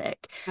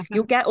aesthetic,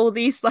 you'll get all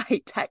these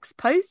like text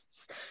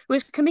posts,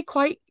 which can be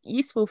quite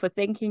useful for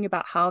thinking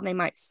about how they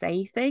might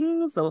say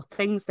things, or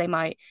things they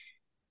might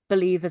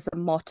believe as a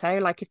motto.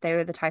 Like if they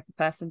were the type of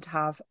person to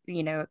have,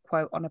 you know, a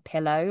quote on a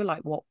pillow,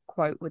 like what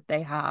quote would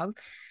they have?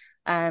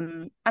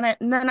 And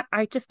then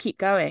I just keep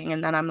going,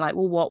 and then I'm like,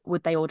 well, what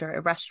would they order at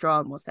a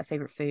restaurant? What's their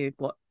favorite food?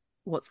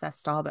 What's their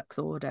Starbucks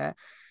order?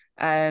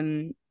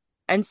 And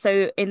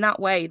so in that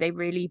way, they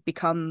really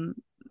become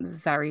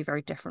very,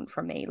 very different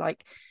from me.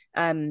 Like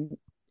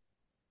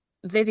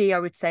Vivi, I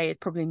would say, is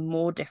probably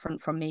more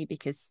different from me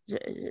because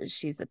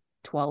she's a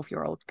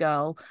 12-year-old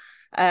girl.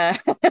 I'm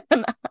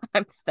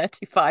a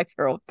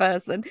 35-year-old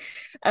person.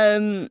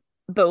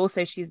 But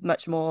also she's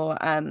much more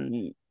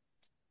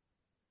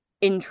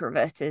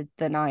introverted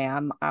than I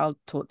am. I'll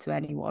talk to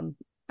anyone.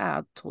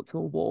 I'll talk to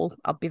a wall.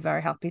 I'll be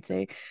very happy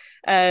to.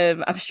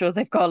 I'm sure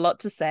they've got a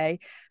lot to say.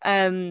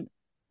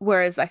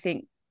 Whereas I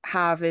think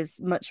Have is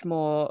much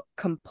more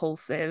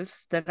compulsive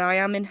than I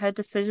am in her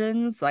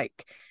decisions.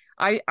 Like,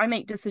 I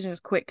make decisions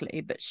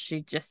quickly, but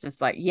she just is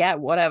like, yeah,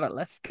 whatever,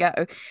 let's go.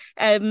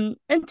 And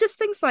just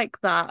things like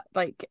that,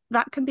 like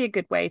that can be a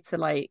good way to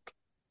like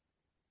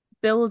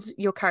build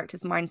your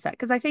character's mindset,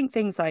 because I think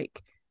things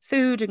like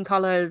food and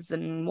colors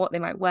and what they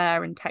might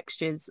wear and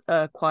textures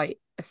are quite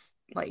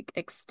like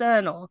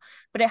external,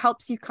 but it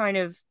helps you kind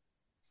of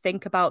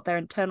think about their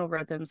internal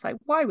rhythms, like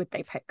why would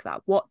they pick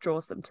that, what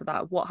draws them to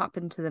that, what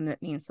happened to them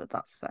that means that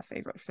that's their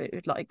favorite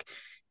food, like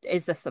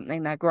is this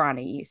something their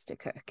granny used to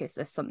cook, is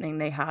this something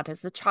they had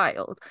as a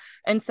child?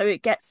 And so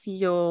it gets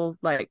your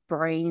like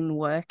brain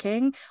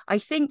working. I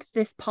think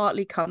this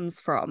partly comes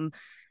from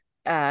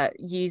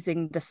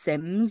using The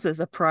Sims as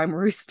a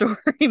primary story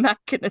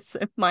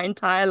mechanism my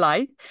entire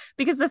life,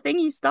 because the thing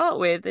you start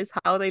with is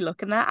how they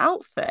look in their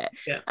outfit.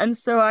 Yeah. And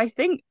so I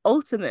think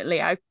ultimately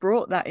I've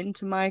brought that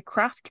into my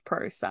craft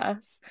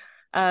process,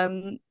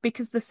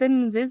 because The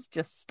Sims is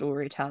just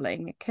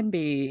storytelling. It can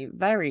be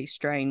very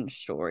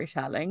strange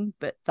storytelling,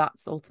 but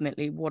that's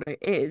ultimately what it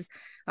is.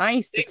 I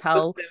used to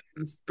tell The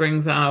Sims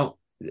brings out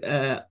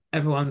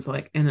everyone's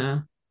like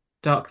inner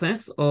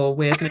darkness or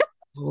weirdness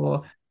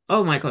or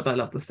oh my God, I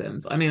love The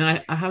Sims. I mean,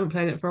 I haven't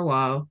played it for a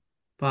while,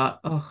 but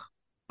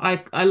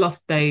I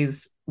lost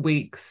days,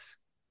 weeks,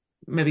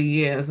 maybe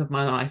years of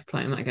my life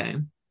playing that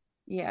game.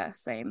 yeah,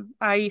 same.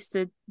 I used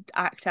to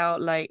act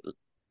out like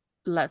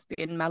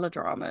lesbian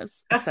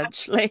melodramas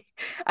essentially,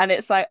 and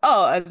it's like,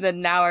 oh, and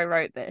then now I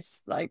wrote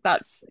this, like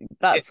that's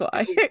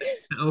why.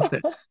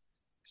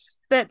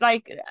 But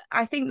like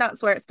I think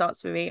that's where it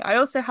starts for me. I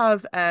also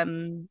have a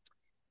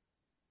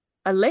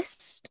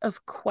list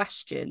of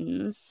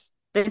questions.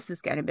 This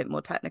is getting a bit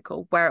more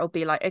technical, where it'll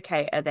be like,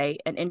 okay, are they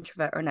an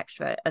introvert or an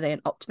extrovert? Are they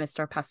an optimist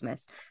or a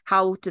pessimist?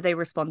 How do they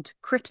respond to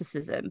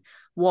criticism?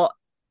 What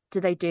do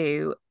they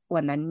do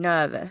when they're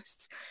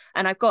nervous?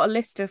 And I've got a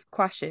list of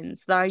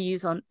questions that I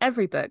use on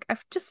every book.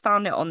 I've just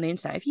found it on the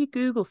internet. If you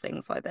Google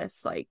things like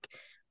this, like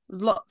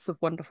lots of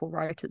wonderful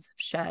writers have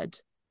shared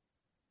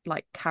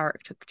like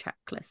character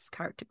checklists,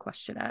 character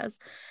questionnaires.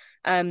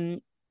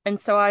 And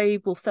so I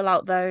will fill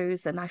out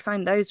those, and I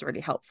find those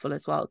really helpful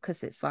as well,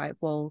 because it's like,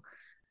 well,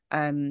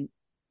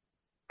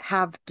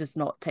 Have does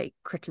not take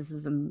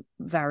criticism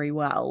very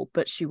well,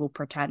 but she will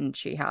pretend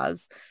she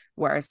has,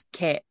 whereas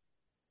Kit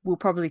will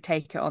probably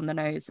take it on the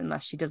nose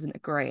unless she doesn't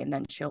agree, and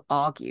then she'll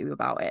argue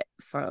about it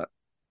for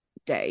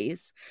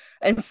days.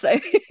 And so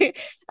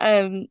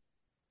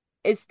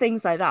it's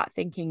things like that,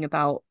 thinking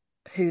about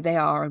who they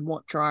are and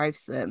what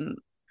drives them.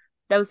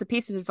 There was a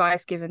piece of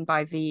advice given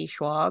by V.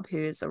 Schwab,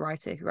 who is a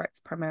writer who writes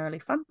primarily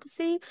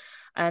fantasy,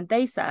 and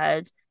they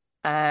said,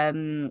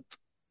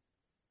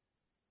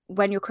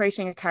 when you're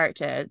creating a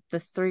character, the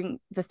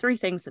three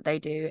things that they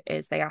do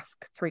is they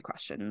ask three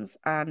questions,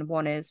 and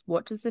one is,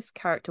 what does this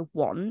character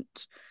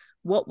want?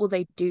 What will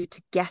they do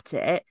to get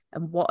it?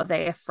 And what are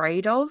they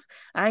afraid of?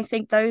 And I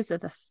think those are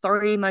the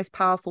three most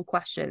powerful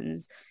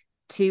questions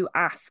to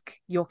ask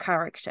your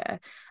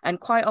character. And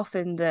quite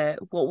often the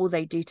what will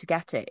they do to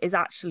get it is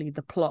actually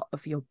the plot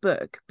of your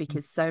book,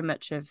 because so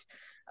much of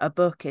a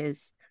book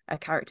is a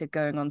character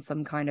going on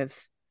some kind of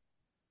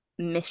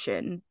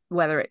mission,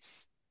 whether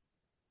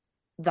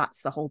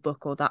that's the whole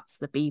book or that's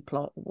the B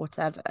plot or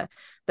whatever,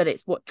 but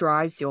it's what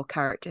drives your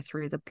character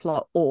through the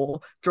plot or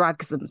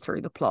drags them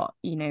through the plot.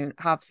 You know,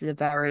 Hav's a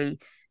very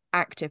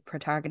active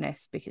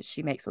protagonist because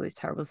she makes all these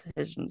terrible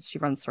decisions. She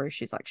runs through,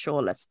 she's like,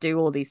 sure, let's do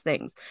all these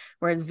things.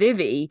 Whereas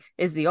Vivi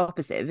is the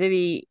opposite.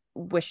 Vivi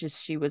wishes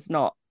she was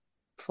not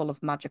full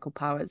of magical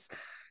powers.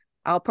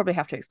 I'll probably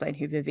have to explain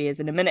who Vivi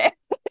is in a minute.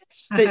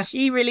 But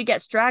she really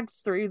gets dragged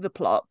through the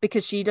plot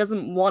because she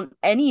doesn't want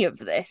any of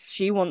this.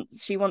 She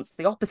wants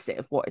the opposite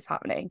of what is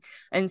happening.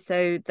 And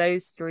so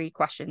those three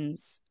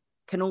questions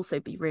can also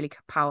be really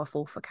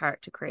powerful for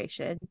character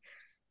creation.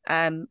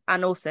 And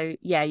also,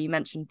 yeah, you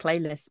mentioned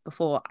playlists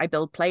before. I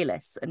build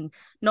playlists, and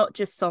not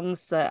just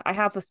songs that I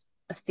have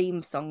a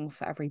theme song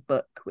for every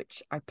book,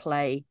 which I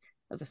play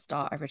at the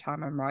start every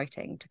time I'm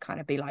writing, to kind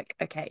of be like,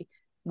 okay,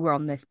 we're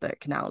on this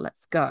book now,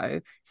 let's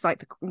go. It's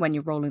like when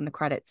you're rolling the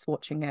credits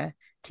watching a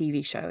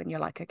TV show and you're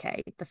like,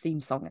 okay, the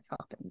theme song has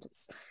happened,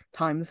 it's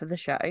time for the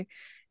show.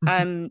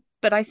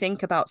 But I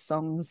think about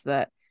songs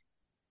that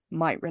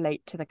might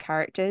relate to the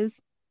characters,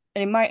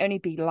 and it might only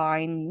be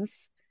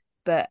lines,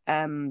 but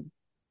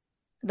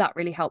that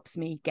really helps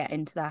me get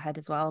into their head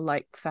as well.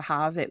 Like for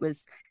Hav, it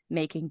was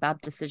Making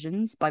Bad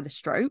Decisions by The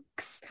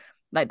Strokes.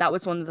 Like that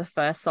was one of the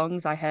first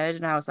songs I heard,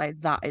 and I was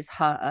like, that is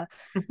her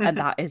and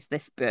that is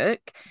this book.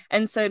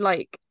 And so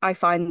like I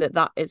find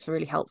that is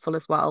really helpful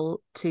as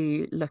well,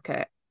 to look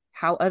at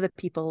how other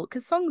people,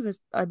 because songs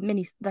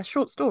they're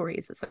short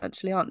stories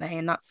essentially, aren't they?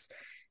 And that's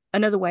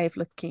another way of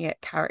looking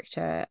at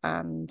character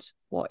and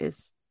what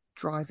is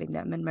driving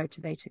them and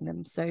motivating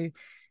them. So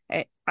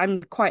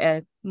I'm quite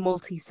a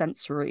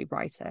multi-sensory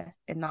writer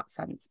in that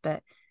sense,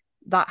 but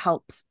that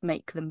helps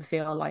make them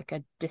feel like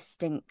a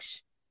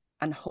distinct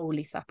and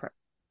wholly separate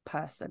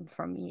person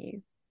from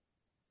you,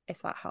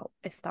 if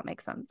that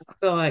makes sense. I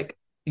feel like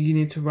you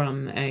need to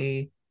run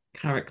a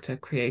character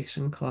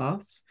creation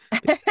class.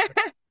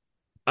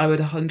 I would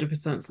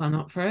 100% sign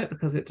up for it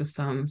because it just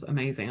sounds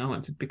amazing. I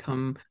want to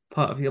become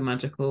part of your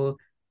magical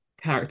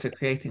character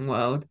creating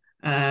world.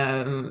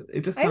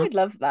 It just I sounds would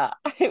love that.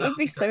 It that would would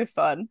be be great. so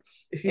fun.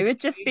 If you It could would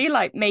just be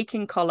like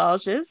making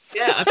collages.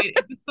 yeah, I mean,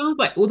 it just sounds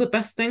like all the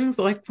best things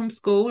like from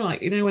school,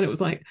 like when it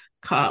was like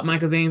cut out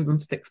magazines and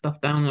stick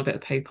stuff down on a bit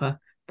of paper.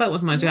 That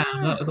was my jam.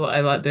 That Yeah. was what I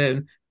liked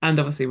doing, and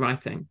obviously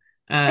writing.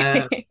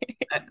 Uh,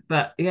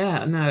 but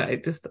yeah, no,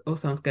 it just all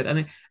sounds good, and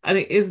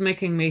it is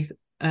making me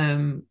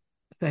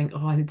think,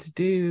 oh, I need to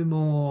do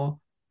more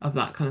of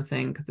that kind of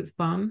thing because it's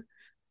fun,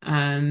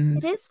 and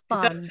It is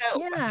it does fun.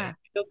 help. I think Yeah. it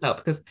does help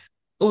because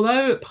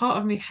although part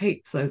of me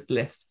hates those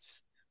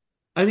lists,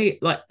 only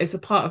like it's a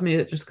part of me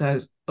that just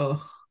goes,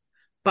 oh.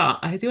 But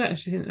I do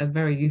actually think they're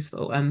very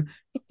useful, and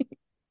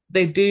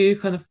they do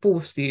kind of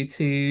force you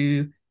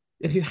to,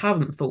 if you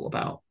haven't thought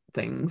about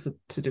things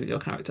to do with your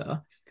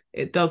character,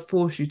 it does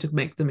force you to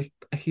make them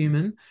a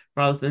human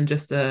rather than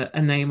just a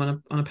name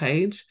on a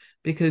page,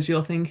 because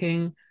you're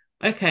thinking,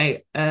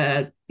 okay,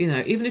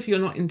 even if you're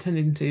not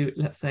intending to,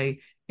 let's say,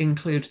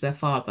 include their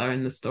father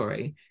in the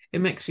story, it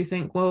makes you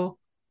think, well,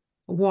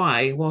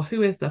 why? Well,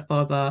 who is their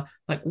father?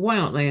 Like, why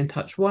aren't they in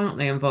touch? Why aren't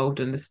they involved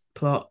in this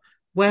plot?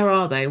 Where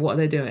are they? What are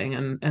they doing?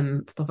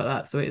 And stuff like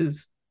that. So it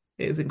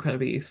is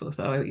incredibly useful.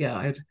 So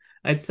yeah,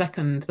 I'd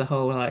second the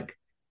whole like,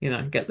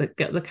 get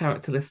the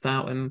character list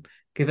out and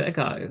give it a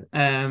go.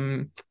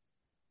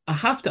 I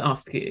have to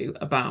ask you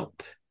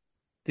about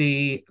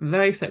the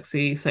very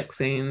sexy sex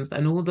scenes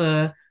and all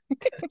the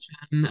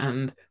tension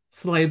and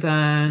slow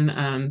burn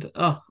and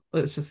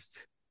it's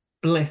just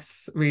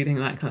bliss reading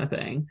that kind of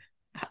thing.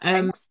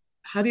 Um, Thanks.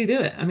 how do you do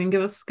it? I mean,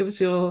 give us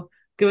your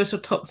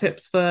top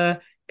tips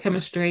for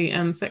chemistry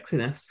and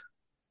sexiness.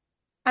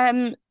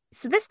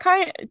 So this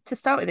kind of, to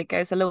start with, it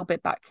goes a little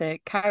bit back to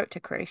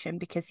character creation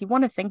because you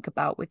want to think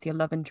about with your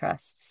love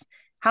interests,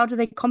 how do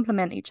they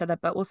complement each other,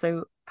 but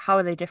also how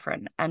are they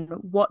different and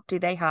what do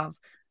they have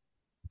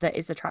that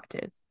is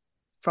attractive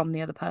from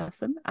the other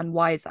person and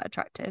why is that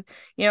attractive?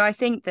 I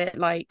think that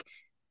like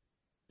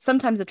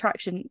sometimes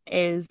attraction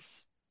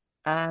is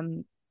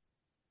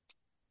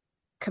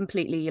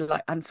completely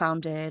like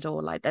unfounded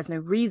or like there's no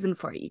reason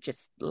for it, you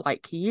just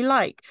like who you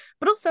like.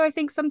 But also I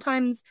think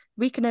sometimes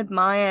we can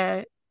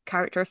admire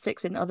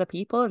characteristics in other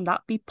people and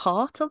that be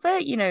part of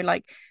it.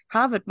 Like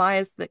Hav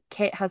admires that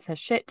Kit has her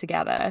shit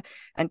together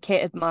and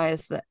Kit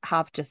admires that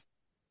Hav just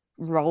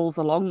rolls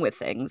along with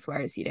things,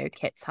 whereas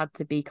Kit's had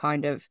to be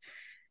kind of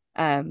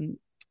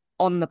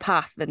on the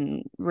path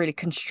and really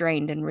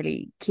constrained and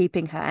really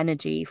keeping her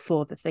energy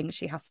for the things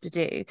she has to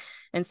do.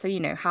 And so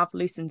Hav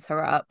loosens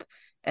her up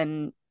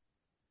and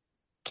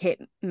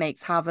Kit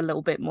makes Hav a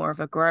little bit more of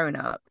a grown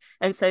up.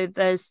 And so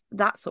there's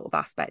that sort of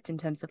aspect in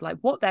terms of like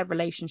what their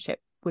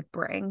relationship would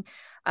bring.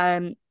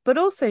 But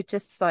also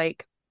just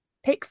like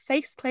pick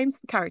face claims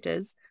for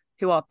characters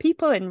who are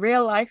people in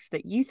real life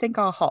that you think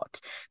are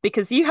hot,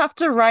 because you have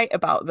to write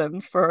about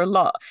them for a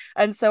lot.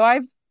 And so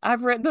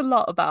I've written a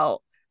lot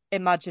about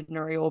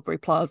imaginary Aubrey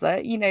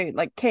Plaza.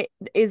 Like Kit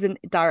isn't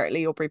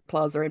directly Aubrey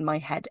Plaza in my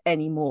head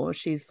anymore.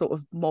 She's sort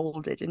of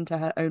molded into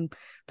her own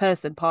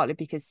person, partly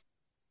because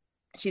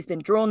she's been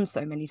drawn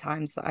so many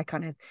times that I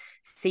kind of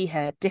see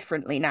her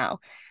differently now.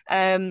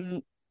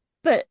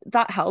 But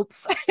that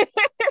helps.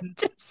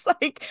 Just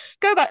like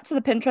go back to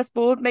the Pinterest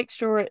board, make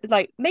sure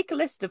like make a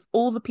list of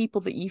all the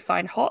people that you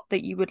find hot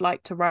that you would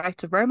like to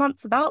write a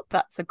romance about.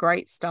 That's a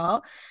great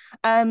start.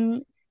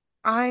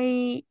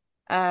 I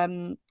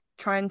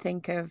try and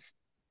think of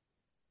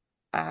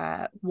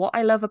what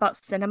I love about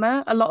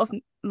cinema. A lot of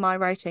my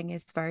writing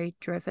is very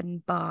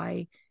driven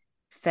by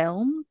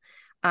film,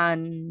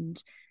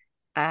 and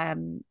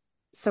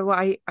so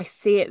I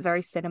see it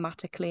very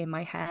cinematically in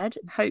my head,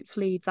 and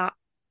hopefully that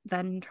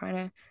then trying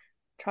to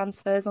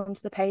transfers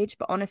onto the page.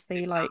 But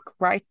honestly, like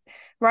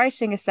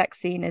writing a sex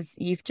scene is,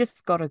 you've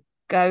just got to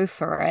go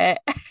for it.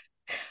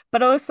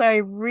 But also I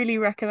really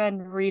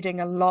recommend reading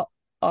a lot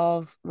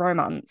of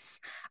romance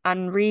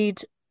and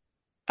read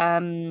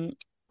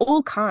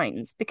all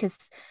kinds, because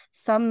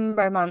some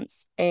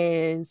romance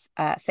is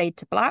fade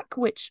to black,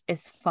 which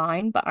is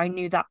fine, but I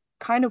knew that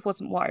kind of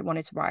wasn't what I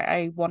wanted to write.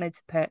 I wanted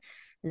to put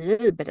a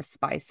little bit of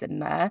spice in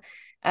there,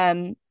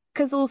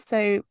 because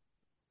also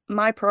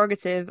my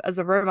prerogative as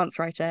a romance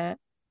writer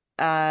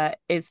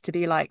is to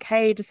be like,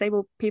 hey,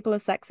 disabled people are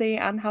sexy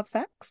and have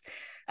sex.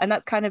 And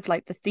that's kind of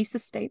like the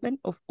thesis statement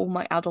of all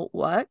my adult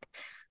work.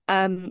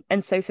 And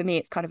so for me,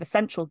 it's kind of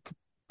essential to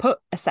put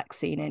a sex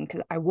scene in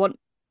because I want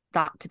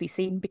that to be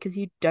seen, because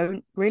you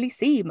don't really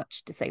see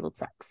much disabled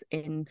sex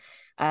in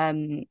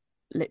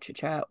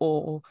literature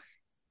or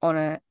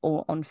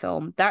on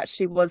film. There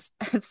actually was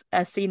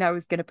a scene I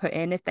was going to put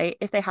in if they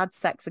had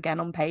sex again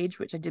on page,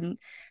 which I didn't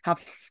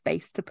have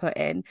space to put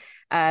in,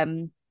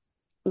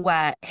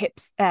 where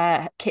Kit's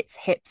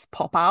hips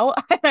pop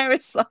out. And I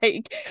was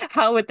like,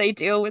 how would they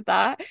deal with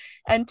that?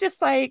 And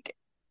just like,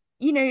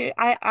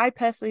 I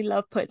personally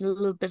love putting a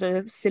little bit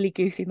of silly,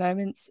 goofy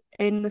moments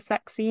in the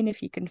sex scene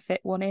if you can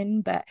fit one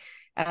in. But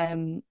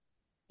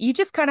you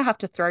just kind of have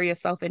to throw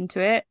yourself into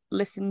it,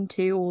 listen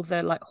to all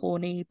the like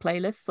horny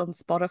playlists on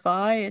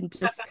Spotify, and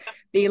just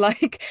be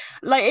like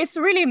it's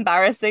really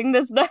embarrassing.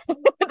 There's no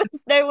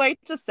there's no way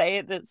to say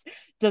it that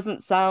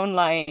doesn't sound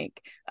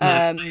like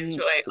I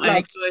enjoy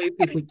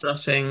people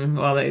blushing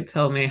while they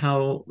tell me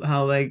how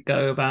they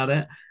go about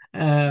it.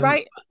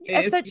 Right,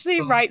 essentially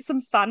cool. write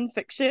some fan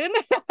fiction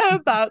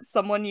about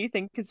someone you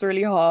think is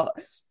really hot.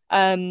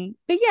 But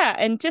yeah,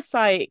 and just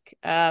like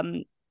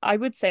I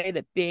would say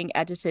that being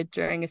edited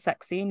during a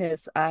sex scene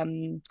is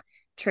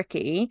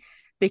tricky,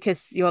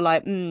 because you're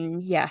like,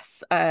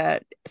 yes,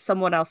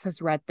 someone else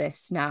has read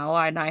this now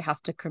and I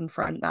have to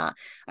confront that.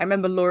 I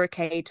remember Laura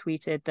Kay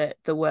tweeted that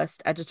the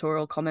worst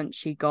editorial comment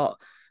she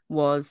got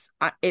was,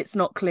 it's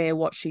not clear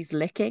what she's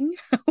licking,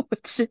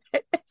 which is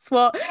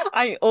what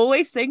I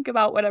always think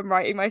about when I'm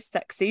writing my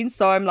sex scenes.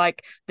 So I'm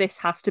like, this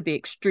has to be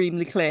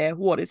extremely clear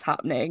what is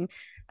happening,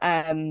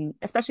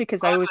 especially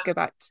because I always go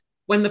back to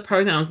when the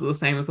pronouns are the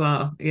same as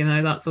well.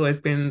 That's always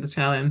been the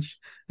challenge.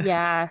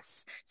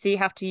 Yes, so you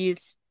have to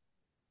use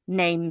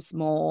names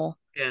more.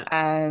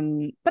 Yeah.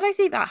 But I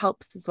think that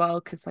helps as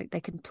well, because like they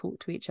can talk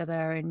to each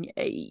other, and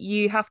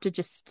you have to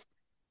just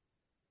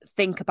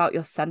think about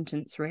your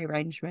sentence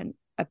rearrangement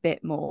a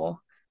bit more.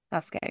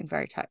 That's getting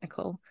very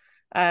technical.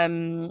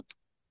 But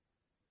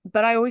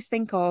I always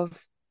think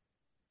of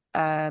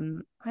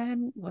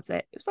when was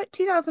it? It was like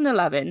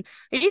 2011.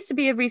 I used to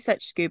be a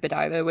research scuba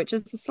diver, which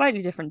is a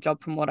slightly different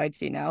job from what I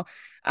do now.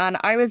 And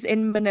I was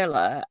in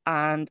Manila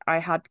and I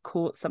had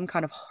caught some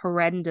kind of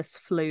horrendous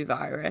flu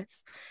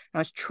virus. I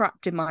was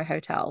trapped in my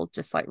hotel,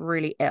 just like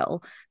really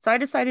ill. So I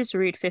decided to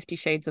read 50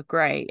 Shades of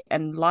Grey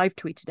and live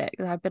tweeted it,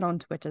 because I've been on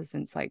Twitter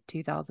since like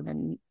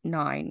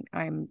 2009.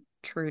 I'm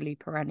truly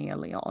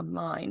perennially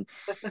online.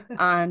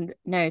 And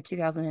no,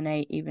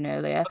 2008, even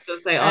earlier. I was going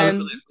to say, I was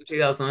alive from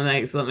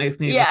 2008, so that makes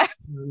me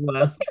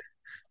worse.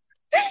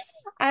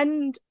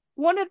 And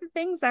one of the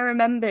things I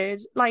remembered,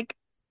 like,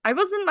 I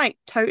wasn't like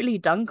totally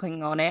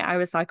dunking on it. I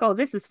was like, oh,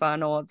 this is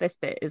fun, or this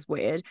bit is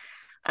weird.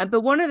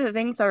 But one of the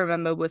things I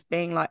remember was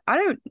being like, I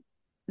don't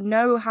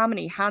know how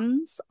many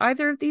hands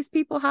either of these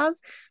people has,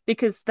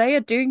 because they are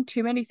doing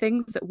too many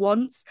things at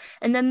once.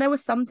 And then there were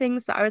some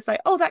things that I was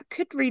like, oh, that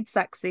could read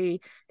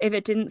sexy if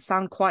it didn't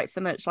sound quite so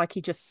much like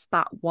he just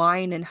spat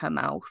wine in her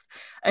mouth.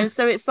 And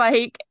so it's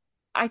like,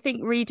 I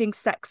think reading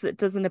sex that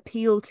doesn't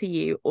appeal to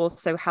you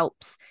also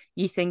helps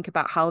you think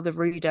about how the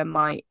reader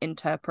might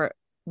interpret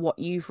what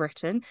you've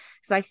written.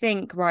 Because I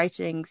think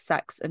writing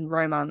sex and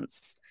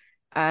romance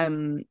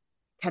can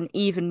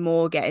even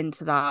more get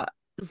into that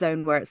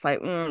zone where it's like,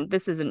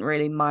 this isn't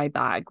really my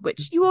bag,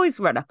 which you always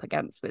run up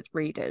against with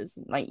readers.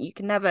 Like, you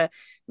can never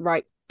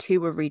write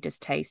to a reader's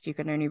taste. You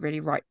can only really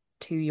write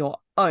to your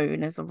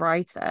own as a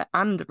writer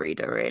and a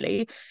reader,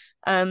 really.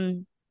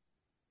 And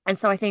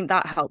so I think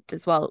that helped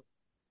as well,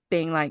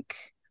 being like,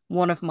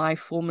 one of my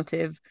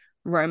formative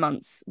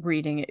romance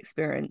reading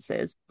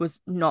experiences was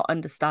not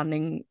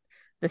understanding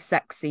the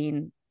sex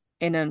scene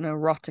in an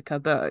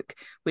erotica book,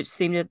 which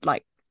seemed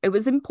like it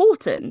was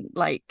important.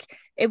 Like,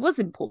 it was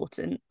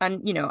important.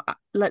 And,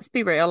 let's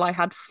be real, I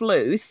had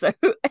flu, so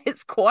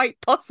it's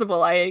quite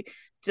possible I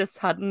just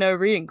had no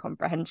reading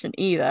comprehension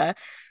either.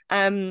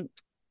 But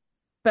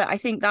I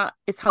think that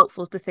is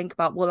helpful to think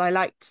about, well, I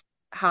liked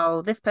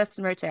how this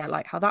person wrote it, I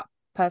like how that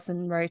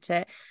person wrote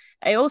it.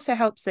 It also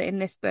helps that in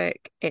this book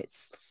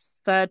it's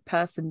third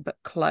person but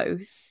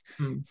close.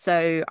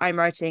 So I'm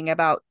writing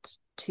about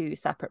two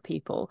separate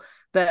people,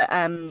 but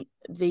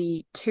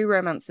the two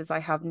romances I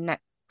have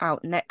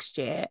out next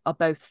year are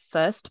both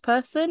first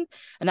person,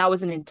 and that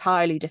was an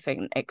entirely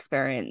different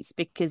experience,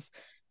 because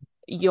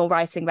you're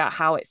writing about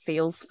how it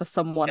feels for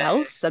someone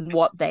else and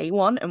what they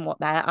want and what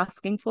they're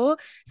asking for.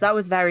 So that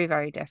was very,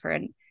 very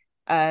different.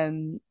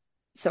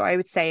 So I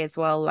would say as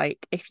well,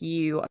 like, if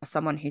you are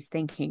someone who's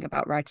thinking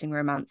about writing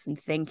romance and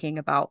thinking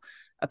about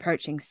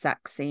approaching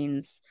sex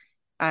scenes,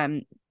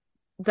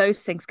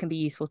 those things can be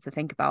useful to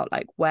think about,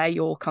 like where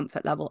your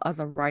comfort level as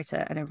a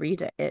writer and a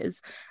reader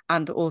is,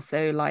 and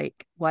also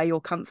like where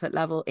your comfort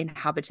level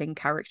inhabiting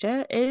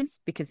character is.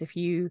 Because if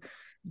you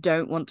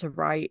don't want to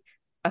write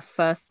a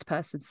first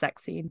person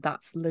sex scene,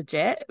 that's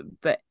legit.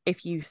 But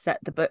if you set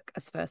the book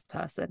as first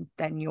person,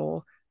 then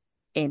you're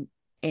in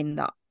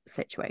that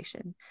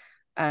situation.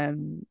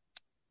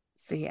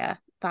 So yeah,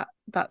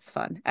 that's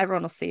fun.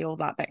 Everyone will see all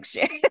that next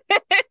year.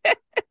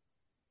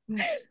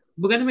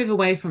 We're going to move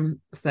away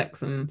from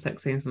sex and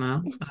sex scenes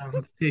now,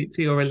 to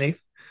your relief.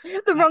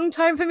 The wrong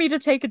time for me to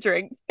take a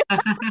drink.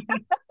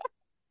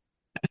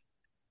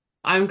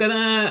 I'm going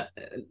to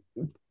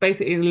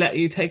basically let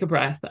you take a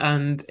breath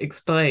and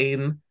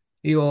explain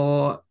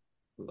your...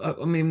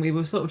 I mean, we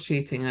were sort of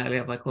cheating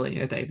earlier by calling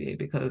you a debut,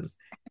 because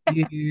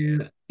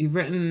you've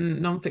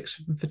written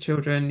non-fiction for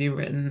children. You've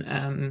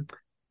written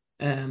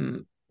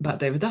about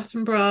David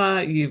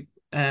Attenborough. You've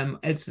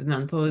edited an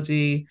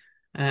anthology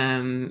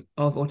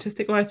of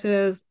autistic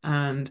writers,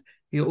 and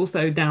you're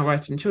also now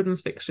writing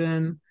children's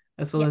fiction,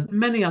 as well as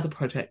many other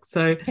projects.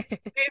 So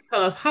please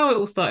tell us how it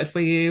all started for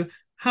you,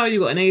 how you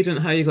got an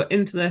agent, how you got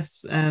into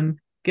this,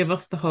 give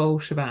us the whole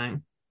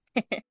shebang.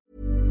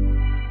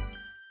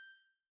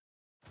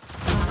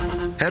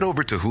 Head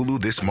over to Hulu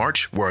this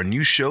March, where our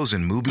new shows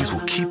and movies will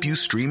keep you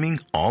streaming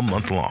all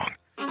month long.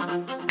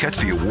 Catch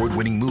the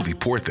award-winning movie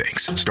Poor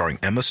Things, starring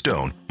Emma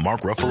Stone,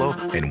 Mark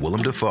Ruffalo, and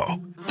Willem Dafoe.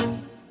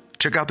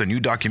 Check out the new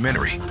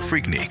documentary,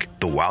 Freaknik,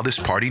 The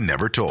Wildest Party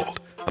Never Told,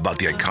 about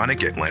the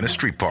iconic Atlanta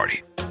Street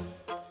Party.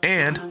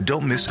 And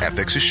don't miss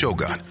FX's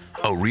Shogun,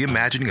 a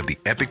reimagining of the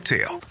epic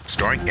tale,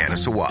 starring Anna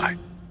Sawai.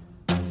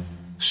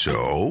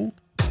 So,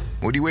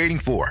 what are you waiting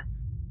for?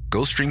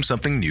 Go stream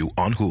something new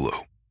on Hulu.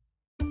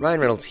 Ryan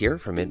Reynolds here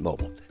from Mint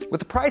Mobile. With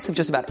the price of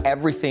just about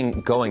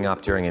everything going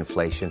up during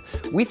inflation,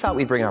 we thought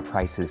we'd bring our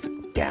prices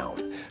down.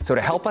 So to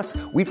help us,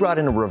 we brought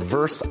in a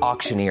reverse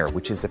auctioneer,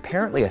 which is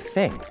apparently a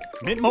thing.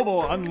 Mint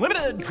Mobile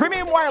Unlimited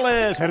Premium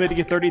Wireless. How to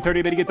get 30,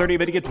 30, bit to get 30,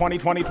 bit to get 20,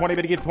 20, 20,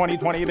 bit to get 20,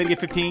 20, bit to get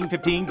 15,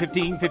 15,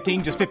 15,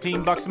 15, just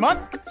 $15 a month?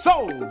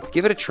 Sold!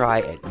 Give it a try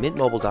at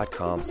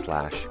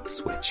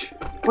mintmobile.com/switch.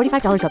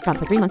 $45 up front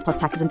for 3 months plus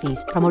taxes and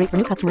fees. Promo rate for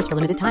new customers for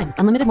limited time.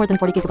 Unlimited more than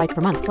 40 gigabytes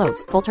per month.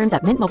 Slows full terms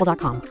at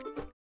mintmobile.com.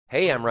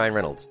 Hey, I'm Ryan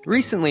Reynolds.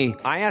 Recently,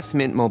 I asked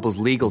Mint Mobile's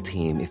legal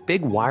team if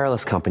big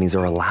wireless companies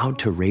are allowed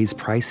to raise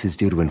prices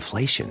due to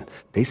inflation.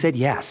 They said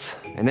yes.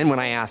 And then when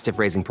I asked if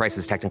raising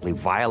prices technically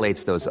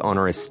violates those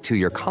onerous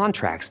 2-year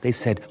contracts, they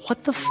said,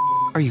 "What the f***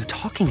 are you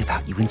talking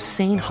about, you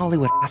insane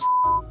Hollywood ass?"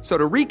 So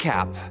to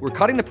recap, we're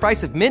cutting the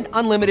price of Mint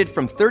Unlimited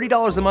from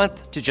 $30 a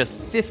month to just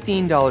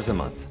 $15 a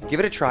month. Give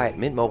it a try at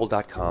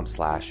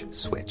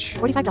mintmobile.com/switch.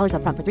 $45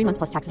 up front for 3 months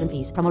plus taxes and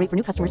fees. Promo rate for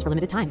new customers for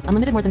limited time.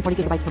 Unlimited more than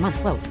 40 gigabytes per month.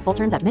 Slows full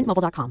terms at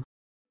mintmobile.com.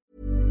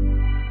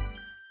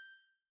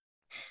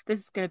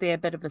 This is going to be a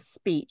bit of a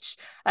speech.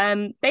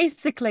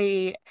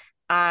 Basically,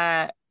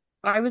 I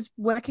was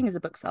working as a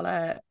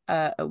bookseller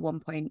at one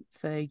point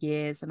for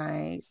years, and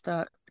I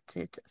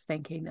started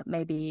thinking that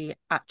maybe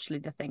actually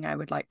the thing I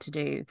would like to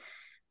do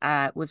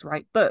was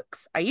write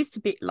books. I used to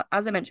be,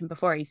 as I mentioned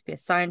before, I used to be a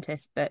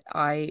scientist, but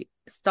I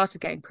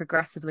started getting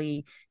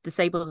progressively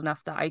disabled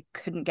enough that I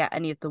couldn't get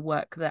any of the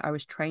work that I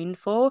was trained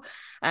for.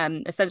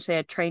 Essentially,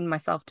 I trained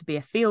myself to be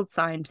a field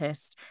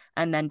scientist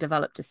and then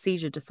developed a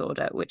seizure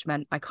disorder, which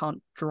meant I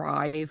can't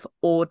drive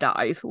or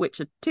dive, which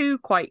are two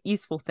quite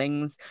useful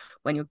things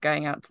when you're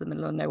going out to the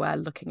middle of nowhere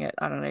looking at,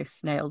 I don't know,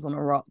 snails on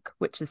a rock,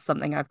 which is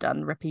something I've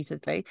done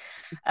repeatedly.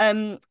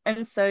 And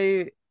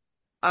so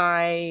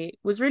I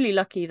was really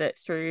lucky that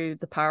through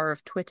the power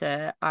of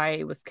Twitter,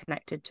 I was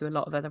connected to a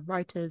lot of other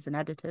writers and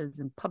editors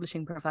and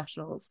publishing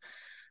professionals.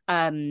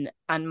 And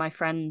my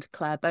friend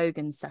Claire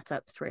Bogan set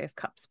up 3 of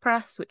Cups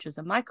Press, which was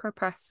a micro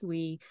press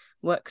we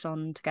worked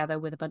on together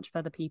with a bunch of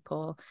other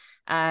people,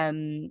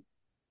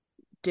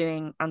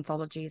 doing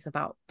anthologies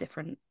about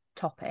different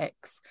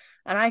topics.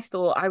 And I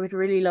thought I would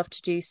really love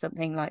to do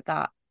something like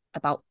that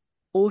about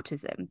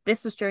autism.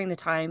 This was during the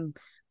time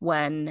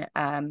when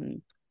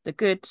The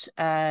Good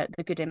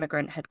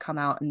Immigrant had come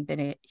out and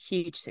been a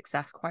huge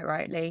success, quite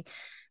rightly.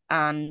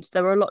 And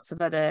there were lots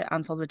of other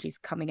anthologies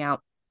coming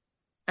out.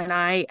 And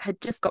I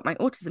had just got my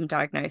autism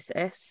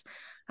diagnosis,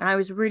 and I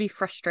was really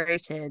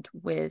frustrated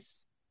with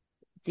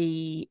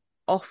the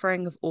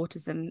offering of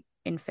autism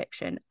in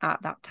fiction at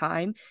that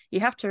time. You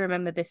have to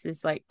remember this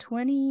is like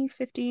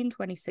 2015,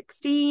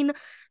 2016.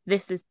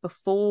 This is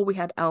before we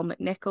had Elle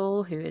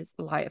McNichol, who is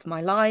the light of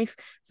my life.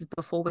 This is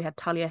before we had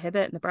Talia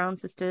Hibbert and the Brown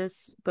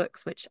Sisters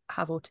books, which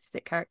have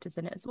autistic characters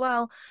in it as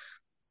well.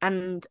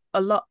 And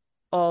a lot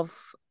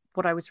of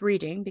what I was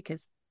reading,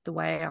 because the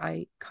way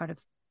I kind of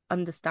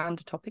understand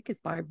a topic is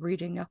by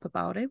reading up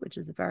about it, which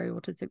is a very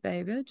autistic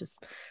behavior.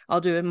 Just I'll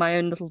do in my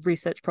own little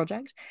research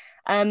project.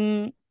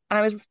 And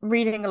I was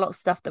reading a lot of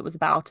stuff that was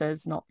about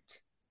us, not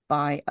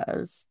by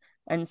us.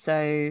 And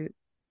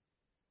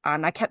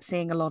I kept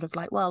seeing a lot of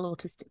like, well,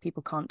 autistic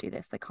people can't do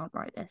this, they can't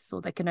write this,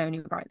 or they can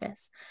only write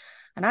this.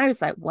 And I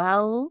was like,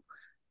 well,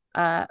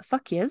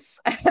 fuck yes.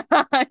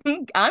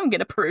 I'm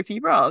gonna prove you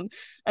wrong.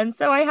 And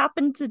so I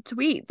happened to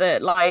tweet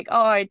that, like,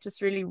 oh, I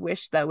just really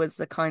wish there was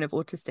a kind of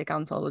autistic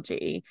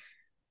anthology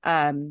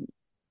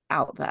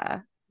out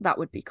there. That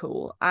would be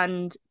cool.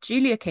 And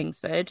Julia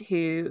Kingsford,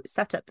 who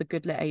set up the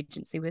Good Lit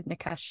agency with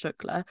Nikesh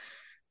Shukla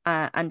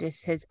and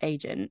is his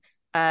agent,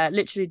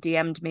 literally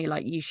DM'd me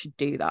like, you should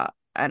do that.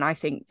 And I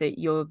think that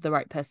you're the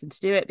right person to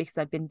do it, because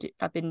I've been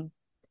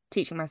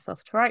teaching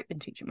myself to write, been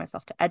teaching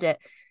myself to edit,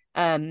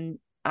 and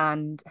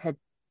had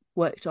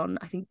worked on,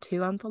 I think,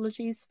 2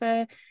 anthologies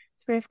for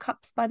 3 of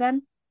Cups by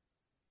then.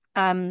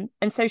 And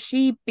so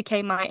she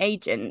became my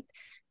agent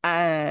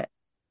to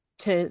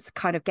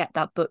kind of get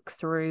that book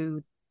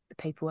through the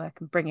paperwork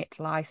and bring it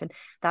to life. And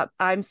that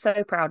I'm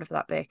so proud of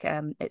that book.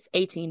 It's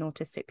 18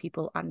 autistic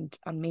people and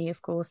me,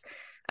 of course,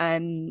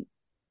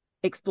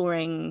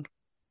 exploring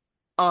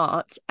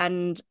art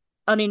and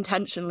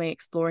unintentionally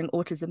exploring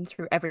autism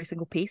through every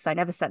single piece. I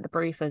never set the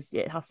brief as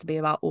it has to be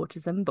about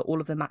autism, but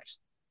all of them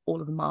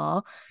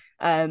are.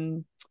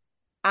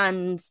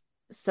 And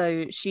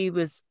so she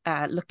was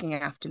looking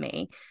after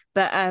me,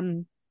 but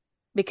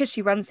because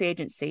she runs the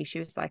agency, she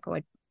was like, oh,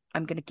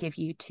 I'm going to give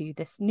you to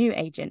this new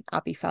agent,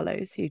 Abby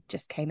Fellows, who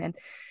just came in.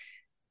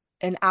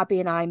 And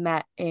Abby and I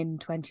met in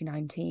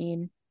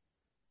 2019.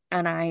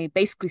 And I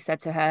basically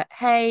said to her,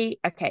 hey,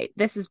 okay,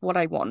 this is what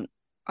I want.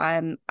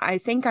 I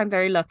think I'm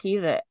very lucky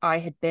that I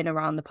had been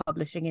around the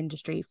publishing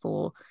industry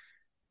for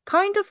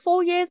kind of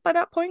 4 years by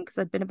that point, because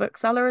I'd been a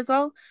bookseller as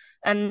well.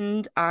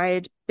 And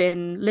I'd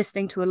been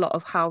listening to a lot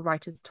of how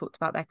writers talked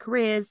about their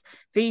careers.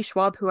 V.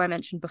 Schwab, who I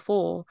mentioned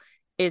before,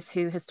 is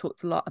who has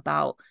talked a lot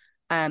about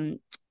the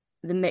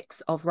mix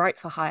of write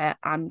for hire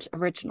and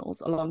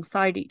originals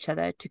alongside each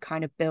other to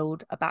kind of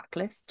build a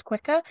backlist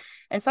quicker.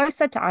 And so I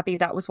said to Abby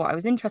that was what I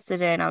was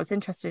interested in. I was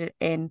interested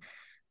in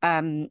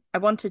I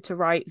wanted to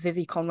write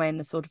Vivi Conway and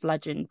the Sword of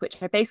Legend,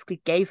 which I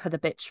basically gave her the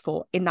bitch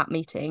for in that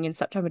meeting in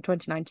September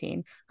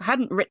 2019. I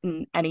hadn't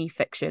written any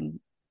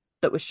fiction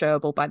that was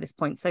showable by this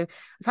point. So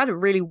I've had a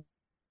really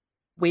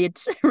weird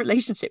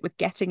relationship with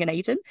getting an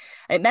agent.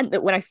 It meant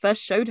that when I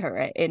first showed her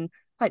it in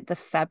like the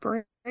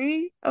February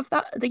of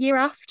the year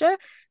after,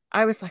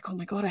 I was like, oh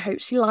my God, I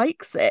hope she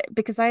likes it,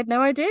 because I had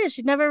no idea.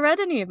 She'd never read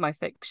any of my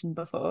fiction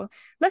before.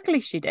 Luckily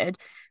she did.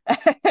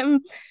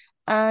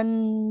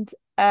 and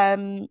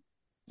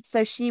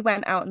so she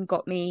went out and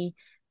got me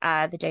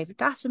the David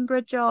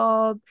Attenborough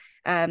job.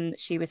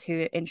 She was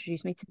who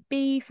introduced me to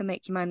B for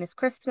Make You Mine This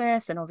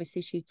Christmas. And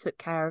obviously she took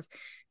care of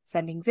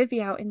sending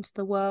Vivi out into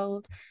the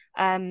world.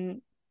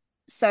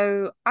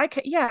 So I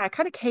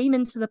kind of came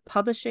into the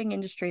publishing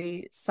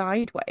industry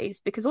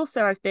sideways, because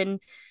also I've been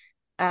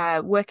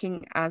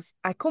working as,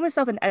 I call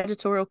myself an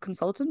editorial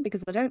consultant,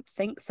 because I don't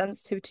think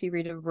Sensitivity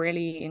Reader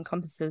really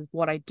encompasses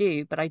what I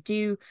do, but I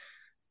do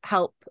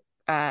help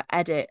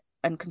edit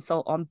and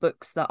consult on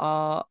books that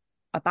are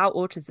about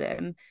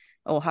autism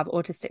or have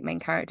autistic main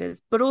characters,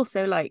 but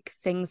also like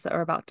things that are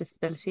about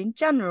disability in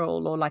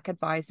general, or like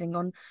advising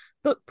on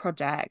book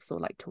projects, or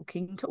like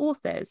talking to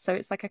authors. So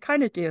it's like I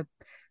kind of do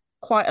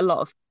quite a lot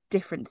of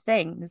different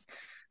things.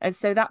 And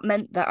so that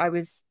meant that I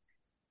was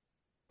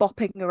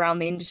bopping around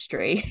the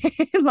industry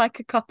like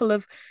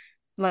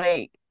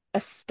a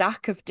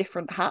stack of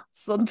different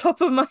hats on top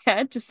of my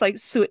head, just like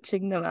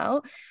switching them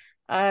out.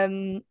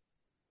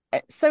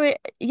 So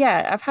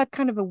I've had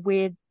kind of a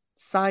weird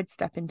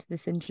sidestep into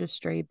this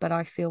industry, but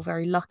I feel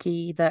very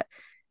lucky that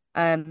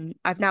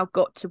I've now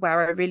got to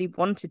where I really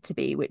wanted to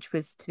be, which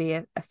was to be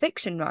a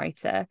fiction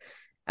writer,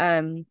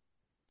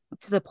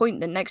 to the point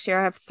that next year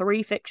I have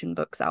 3 fiction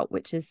books out,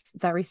 which is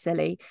very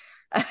silly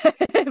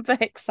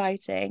but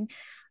exciting.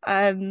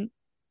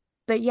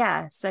 But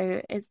yeah,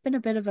 so it's been a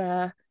bit of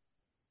a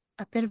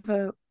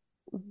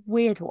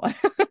weird one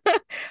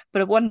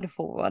but a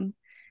wonderful one.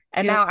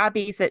 And now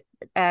Abby's at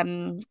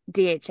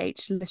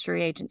DHH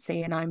Literary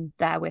Agency, and I'm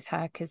there with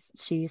her because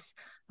she's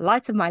the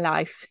light of my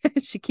life.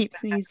 She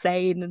keeps me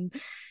sane,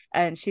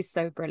 and she's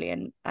so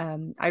brilliant.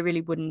 I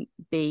really wouldn't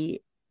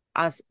be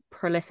as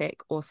prolific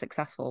or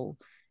successful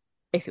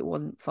if it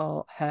wasn't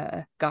for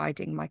her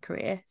guiding my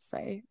career. So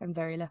I'm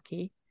very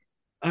lucky.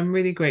 I'm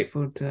really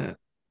grateful that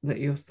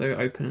you're so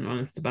open and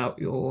honest about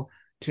your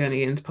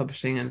journey into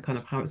publishing and kind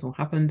of how it's all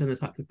happened and the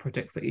types of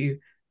projects that you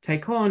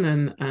take on,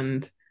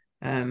 and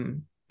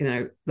you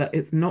know, that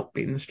it's not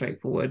been the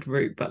straightforward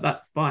route, but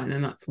that's fine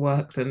and that's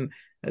worked, and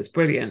it's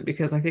brilliant,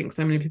 because I think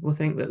so many people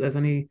think that there's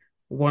only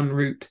one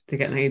route to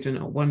get an agent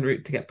or one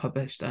route to get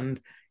published, and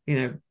you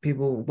know,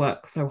 people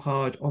work so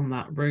hard on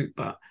that route,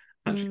 but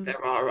actually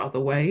there are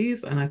other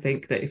ways. And I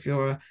think that if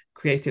you're a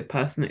creative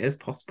person, it is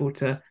possible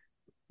to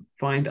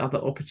find other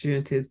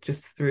opportunities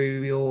just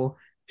through your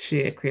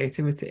sheer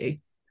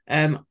creativity.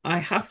 I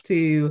have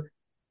to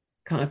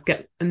kind of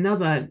get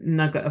another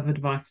nugget of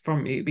advice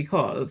from you,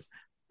 because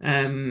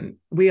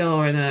we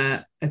are in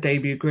a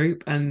debut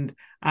group, and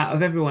out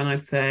of everyone,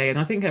 I'd say, and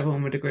I think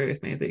everyone would agree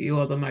with me, that you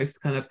are the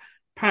most kind of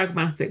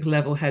pragmatic,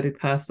 level-headed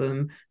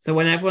person. So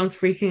when everyone's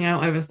freaking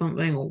out over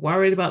something, or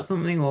worried about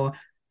something, or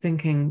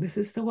thinking this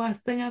is the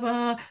worst thing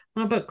ever,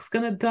 my book's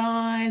gonna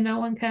die, no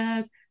one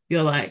cares,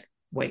 you're like,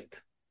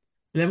 wait,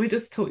 let me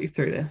just talk you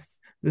through this.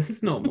 This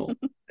is normal.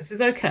 This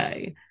is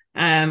okay.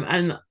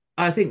 And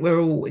I think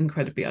we're all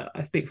incredibly,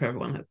 I speak for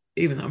everyone,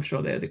 even though I'm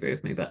sure they would agree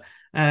with me, but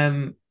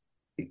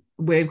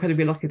we're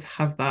incredibly lucky to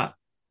have that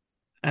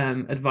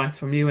advice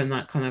from you, and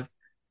that kind of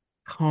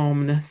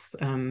calmness,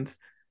 and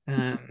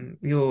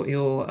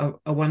you're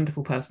a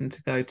wonderful person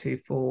to go to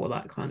for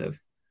that kind of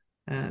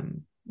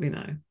you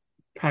know,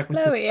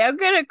 pragmatism. Chloe, I'm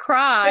gonna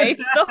cry.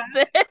 Stop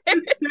this.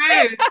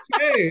 It's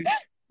true.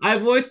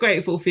 I'm always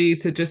grateful for you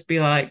to just be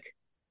like,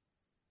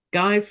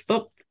 guys,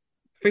 stop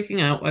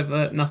freaking out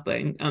over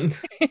nothing and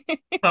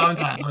calm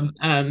down.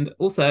 And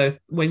also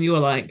when you're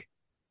like,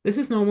 this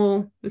is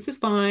normal, this is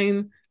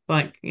fine,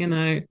 like, you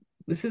know,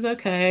 this is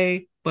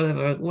okay,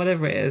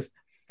 whatever it is,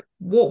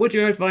 what would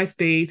your advice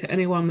be to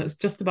anyone that's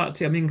just about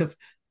to, I mean, because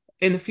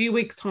in a few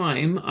weeks'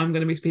 time, I'm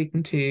going to be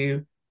speaking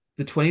to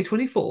the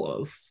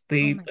 2024s,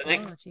 the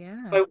next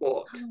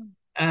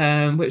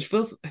cohort, which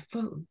feels,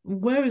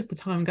 where is the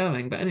time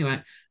going? But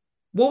anyway,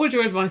 what would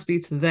your advice be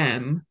to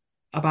them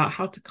about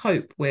how to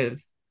cope with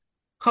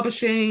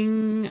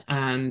publishing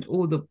and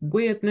all the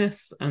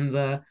weirdness and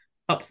the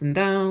ups and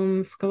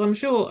downs? Because I'm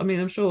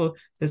sure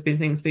there's been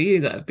things for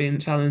you that have been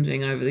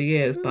challenging over the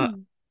years, but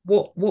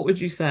what would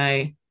you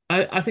say?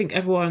 I think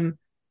everyone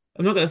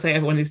I'm not going to say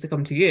everyone needs to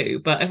come to you,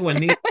 but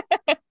everyone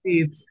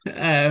needs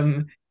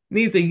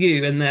needs a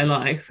you in their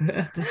life.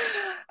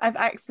 I've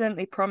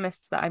accidentally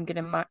promised that I'm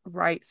going to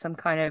write some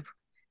kind of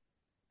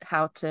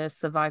how to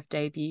survive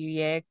debut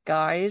year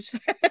guide.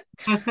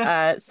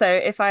 So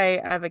if I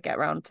ever get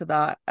around to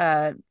that,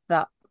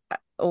 that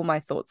all my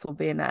thoughts will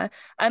be in there.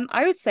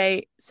 I would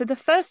say, so the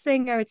first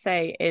thing I would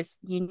say is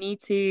you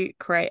need to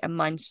create a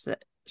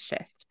mindset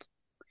shift.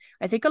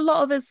 I think a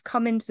lot of us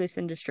come into this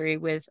industry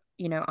with,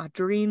 our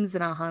dreams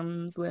in our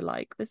hands. We're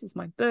like, this is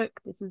my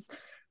book, this is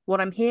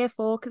what I'm here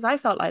for. Because I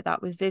felt like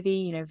that with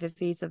Vivi.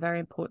 Vivi's a very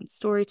important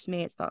story to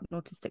me. It's about an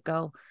autistic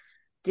girl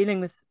dealing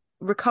with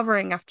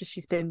recovering after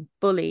she's been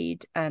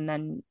bullied, and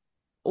then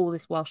all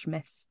this Welsh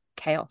myth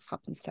chaos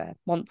happens to her.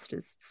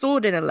 Monsters,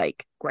 sword in a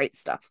lake, great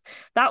stuff.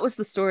 That was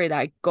the story that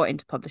I got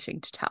into publishing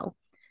to tell.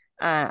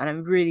 And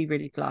I'm really,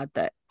 really glad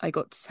that I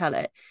got to tell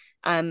it.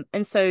 And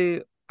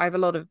so I have a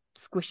lot of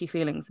squishy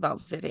feelings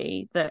about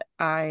Vivi that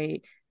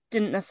I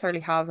didn't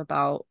necessarily have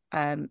about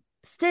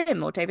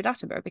Stim or David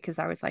Attenborough, because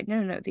I was like,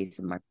 no, these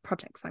are my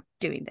projects. I'm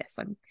doing this.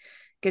 I'm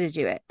going to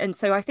do it. And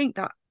so I think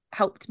that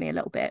helped me a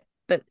little bit.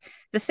 But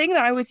the thing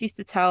that I always used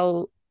to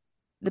tell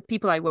the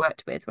people I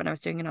worked with when I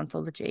was doing an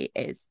anthology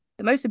is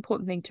the most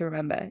important thing to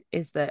remember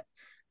is that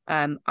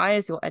I,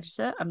 as your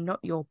editor, I'm not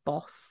your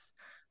boss.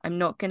 I'm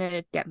not going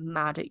to get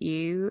mad at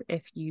you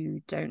if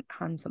you don't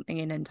hand something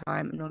in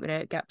time. I'm not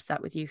going to get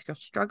upset with you if you're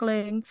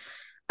struggling.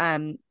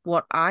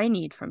 What I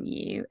need from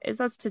you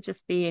is us to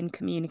just be in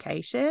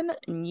communication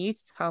and you to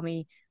tell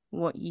me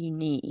what you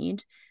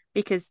need,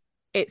 because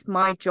it's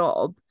my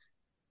job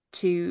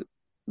to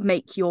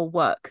make your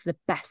work the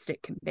best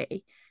it can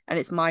be, and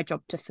it's my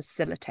job to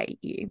facilitate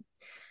you.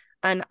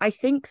 And I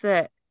think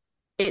that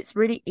it's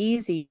really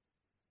easy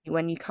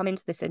when you come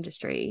into this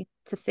industry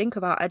to think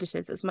of our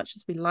editors, as much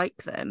as we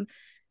like them,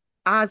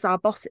 as our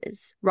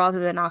bosses rather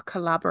than our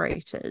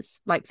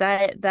collaborators. Like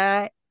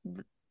their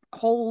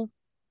whole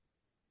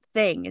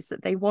thing is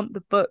that they want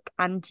the book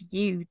and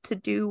you to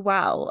do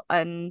well.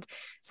 And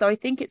so I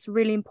think it's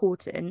really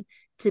important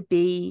to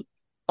be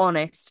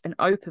honest and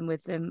open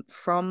with them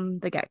from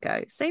the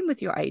get-go. Same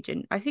with your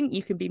agent. I think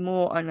you can be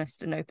more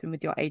honest and open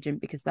with your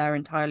agent because they're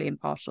entirely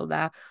impartial.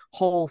 Their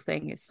whole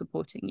thing is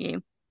supporting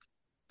you.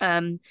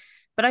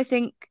 But I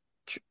think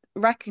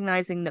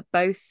recognizing that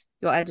both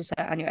your editor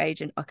and your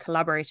agent are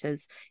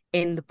collaborators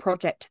in the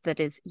project that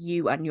is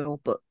you and your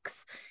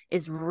books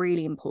is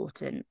really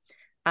important.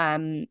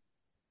 And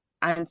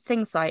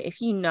things like, if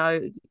you know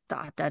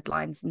that a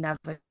deadline's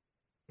never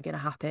going to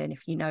happen,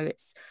 if you know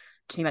it's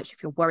too much,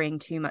 if you're worrying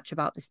too much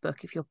about this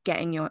book, if you're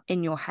getting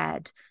in your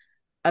head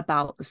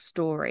about the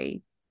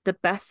story, the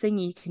best thing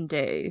you can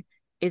do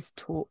is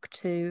talk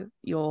to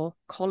your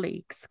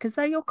colleagues, because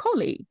they're your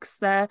colleagues.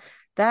 They're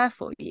there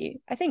for you.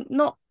 I think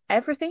not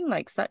everything,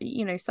 like,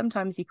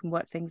 sometimes you can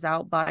work things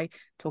out by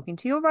talking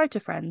to your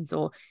writer friends,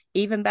 or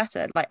even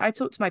better, like I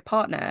talked to my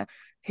partner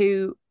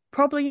who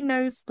probably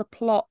knows the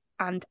plot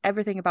and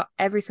everything about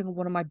every single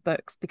one of my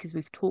books because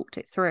we've talked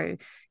it through.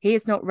 He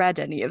has not read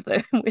any of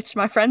them, which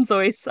my friends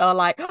always are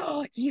like,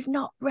 oh, you've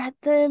not read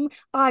them?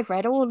 I've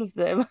read all of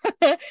them.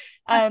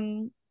 But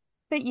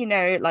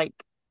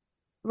like,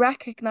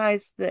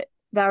 recognize that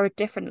there are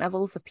different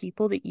levels of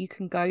people that you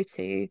can go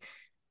to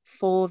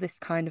for this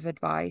kind of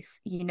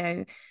advice.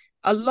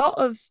 A lot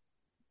of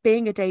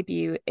being a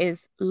debut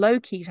is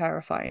low-key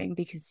terrifying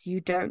because you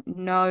don't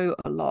know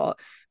a lot.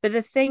 But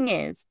the thing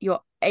is,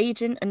 your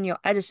agent and your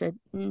editor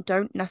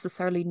don't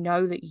necessarily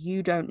know that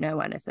you don't know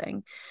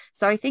anything.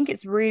 So I think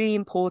it's really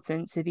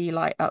important to be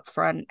like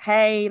upfront,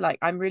 hey, like,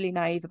 I'm really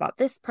naive about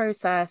this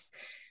process,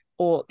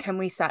 or can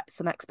we set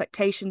some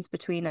expectations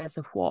between us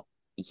of what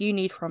you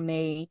need from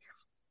me?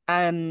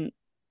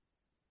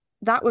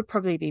 That would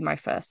probably be my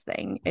first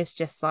thing. It's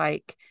just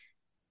like,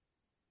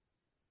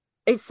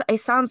 it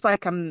sounds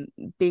like I'm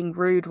being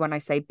rude when I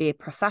say be a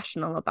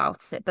professional about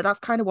it, but that's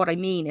kind of what I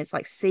mean, is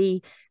like,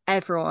 see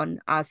everyone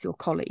as your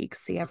colleagues,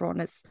 see everyone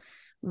as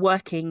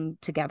working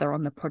together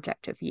on the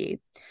project of you.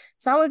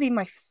 So that would be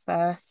my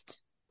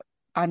first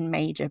and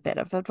major bit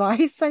of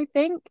advice, I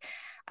think.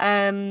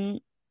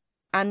 And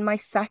my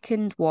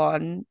second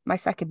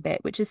bit,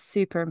 which is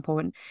super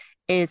important,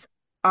 is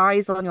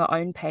eyes on your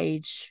own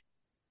page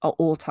at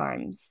all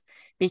times,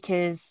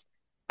 because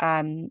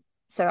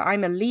so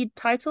I'm a lead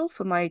title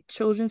for my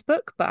children's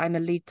book, but I'm a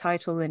lead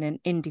title in an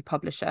indie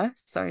publisher.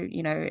 So,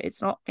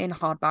 it's not in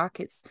hardback.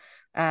 It's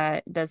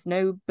there's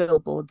no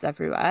billboards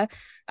everywhere.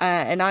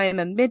 And I am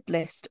a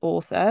mid-list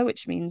author,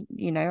 which means,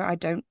 I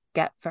don't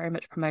get very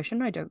much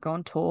promotion. I don't go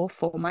on tour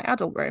for my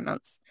adult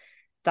romance.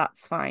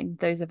 That's fine.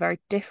 Those are very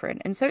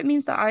different. And so it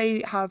means that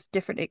I have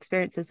different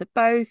experiences of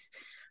both.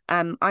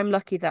 I'm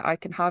lucky that I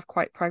can have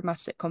quite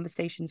pragmatic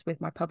conversations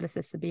with my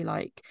publicist and be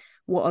like,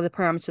 what are the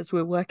parameters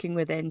we're working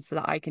within so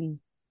that I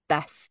can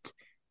best,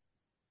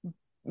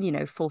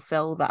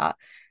 fulfill that.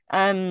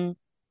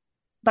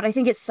 But I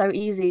think it's so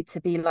easy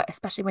to be like,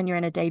 especially when you're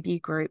in a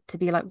debut group, to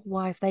be like,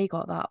 why have they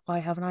got that? Why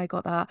haven't I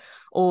got that?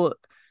 Or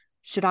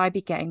should I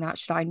be getting that?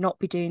 Should I not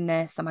be doing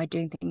this? Am I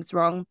doing things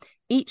wrong?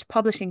 Each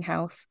publishing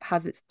house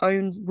has its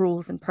own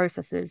rules and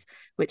processes,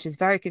 which is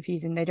very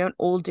confusing. They don't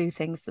all do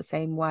things the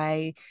same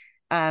way.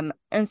 And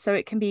so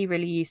it can be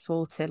really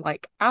useful to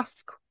like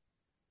ask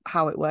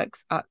how it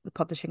works at the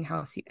publishing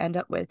house you end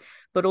up with,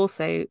 but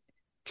also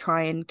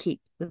try and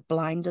keep the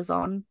blinders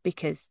on,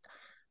 because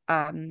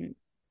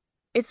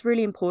it's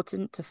really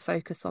important to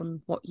focus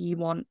on what you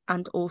want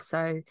and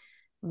also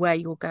where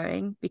you're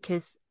going,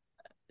 because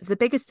the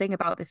biggest thing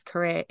about this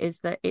career is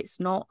that it's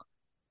not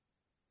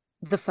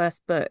the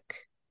first book,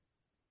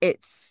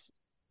 it's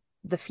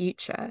the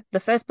future. The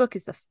first book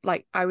is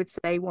I would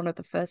say one of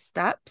the first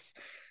steps,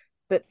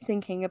 but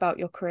thinking about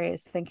your career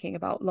is thinking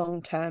about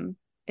long term.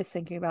 It's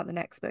thinking about the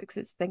next books.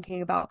 It's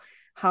thinking about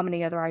how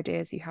many other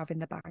ideas you have in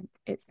the bank.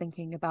 It's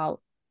thinking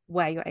about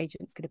where your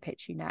agent's going to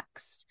pitch you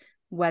next,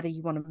 whether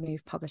you want to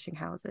move publishing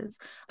houses.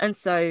 And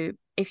so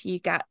if you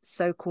get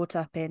so caught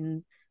up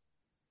in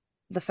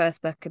the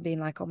first book and being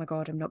like, oh my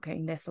God, I'm not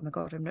getting this. Oh my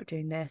God, I'm not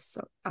doing this.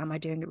 Or, am I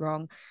doing it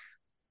wrong?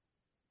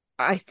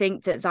 I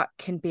think that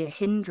can be a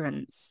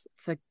hindrance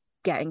for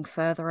getting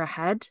further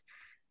ahead.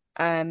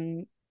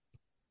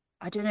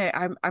 I don't know.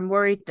 I'm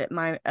worried that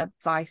my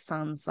advice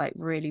sounds like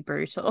really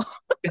brutal,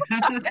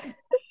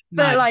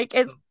 but like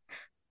it's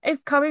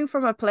coming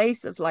from a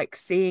place of like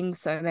seeing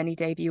so many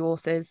debut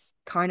authors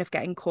kind of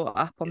getting caught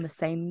up on the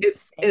same.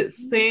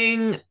 It's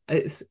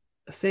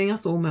seeing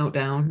us all melt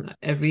down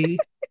every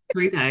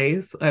 3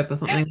 days over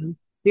something.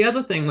 The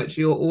other thing which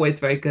you're always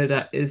very good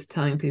at is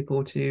telling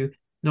people to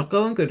not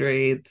go on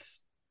Goodreads.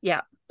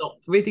 Yeah. Stop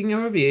reading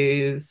your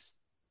reviews.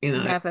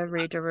 Never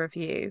read a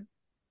review.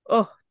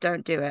 Oh,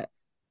 don't do it.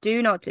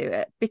 Do not do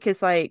it,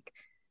 because like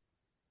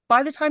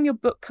by the time your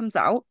book comes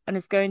out and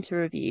is going to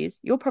reviews,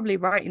 you're probably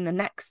writing the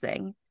next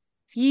thing.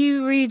 If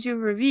you read your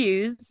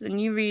reviews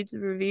and you read the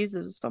reviews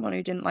of someone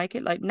who didn't like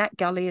it, like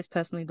NetGalley is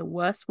personally the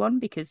worst one,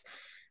 because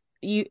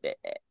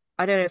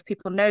I don't know if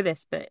people know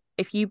this, but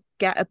if you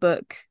get a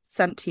book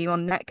sent to you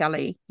on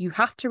NetGalley, you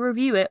have to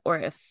review it or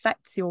it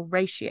affects your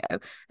ratio.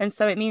 And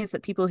so it means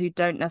that people who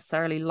don't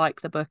necessarily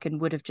like the book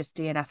and would have just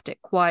DNF'd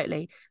it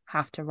quietly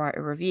have to write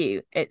a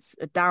review. It's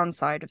a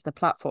downside of the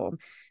platform.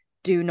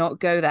 Do not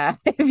go there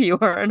if you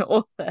are an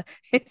author.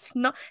 It's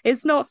not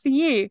for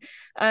you.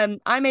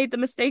 I made the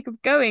mistake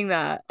of going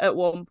there at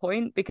one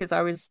point because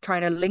I was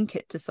trying to link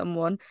it to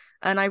someone,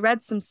 and I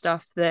read some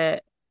stuff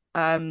that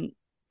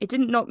it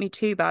didn't knock me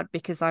too bad,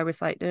 because I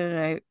was like,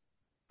 no,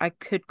 I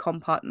could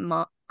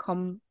compartmentalize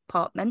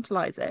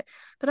it.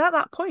 But at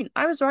that point,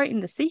 I was writing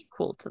the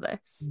sequel to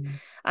this.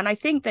 And I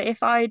think that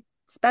if I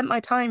spent my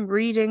time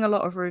reading a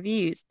lot of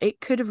reviews,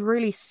 it could have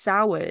really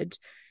soured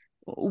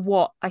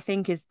what I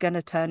think is going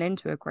to turn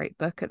into a great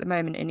book. At the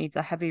moment, it needs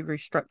a heavy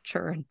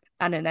restructure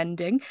and an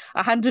ending.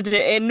 I handed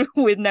it in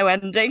with no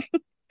ending.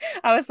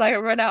 I was like, I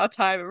run out of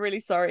time. I'm really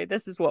sorry.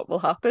 This is what will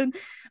happen.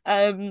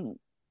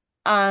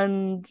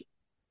 And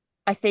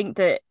I think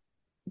that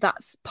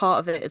that's part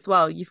of it as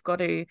well. You've got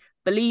to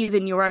believe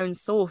in your own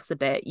source a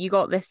bit. You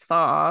got this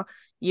far,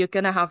 you're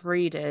going to have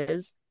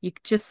readers. You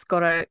just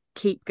got to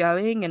keep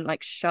going and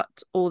like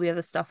shut all the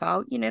other stuff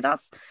out.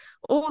 That's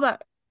all.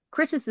 That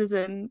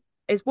criticism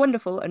is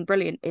wonderful and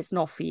brilliant. It's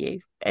not for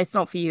you. It's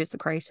not for you as the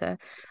creator.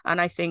 And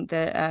I think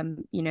that,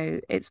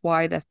 it's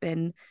why there've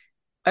been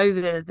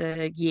over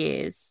the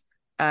years,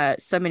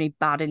 so many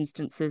bad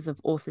instances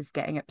of authors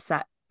getting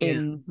upset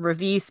in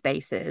review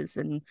spaces.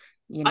 And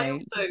I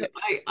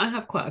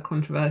have quite a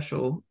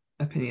controversial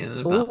opinion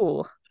about.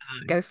 Oh,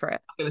 go for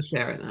it. I'm going to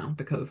share it now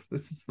because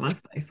this is my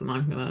space and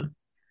I'm going to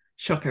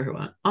shock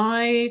everyone.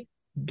 I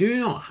do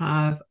not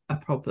have a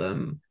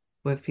problem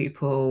with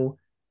people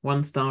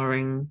 1-star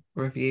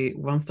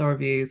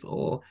reviews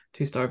or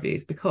 2-star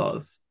reviews,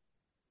 because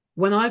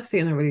when I've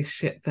seen a really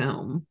shit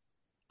film,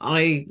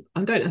 I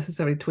don't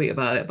necessarily tweet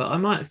about it, but I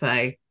might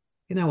say,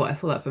 you know what, I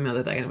saw that film the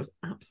other day and it was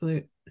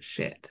absolute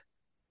shit.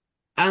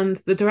 And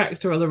the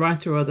director or the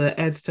writer or the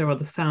editor or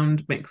the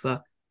sound mixer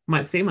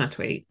might see my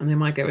tweet and they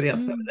might get really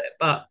upset with it.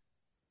 But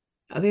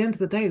at the end of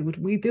the day,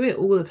 we do it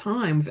all the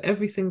time with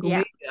every single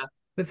media,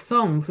 with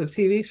songs, with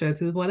TV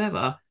shows, with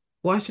whatever.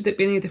 Why should it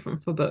be any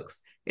different for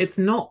books? It's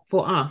not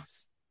for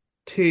us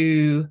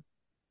to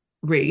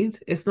read.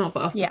 It's not for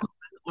us to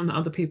comment on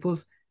other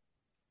people's.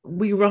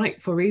 We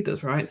write for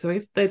readers, right? So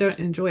if they don't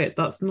enjoy it,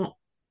 that's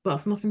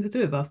nothing to do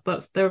with us.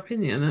 That's their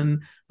opinion.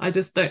 And I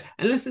just don't,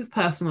 unless it's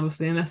personal,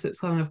 obviously, unless it's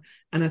kind of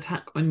an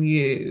attack on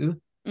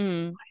you,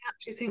 I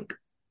actually think,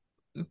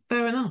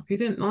 fair enough, you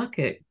didn't like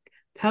it.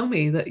 Tell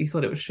me that you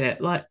thought it was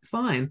shit. Like,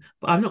 fine.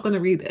 But I'm not going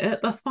to read it.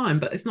 That's fine.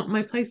 But it's not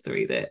my place to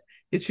read it.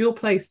 It's your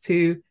place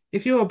to,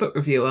 if you're a book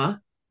reviewer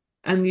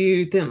and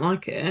you didn't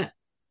like it,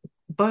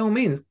 by all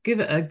means, give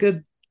it a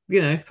good,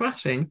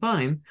 thrashing.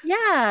 Fine. Yeah.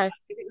 I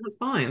think that's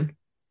fine.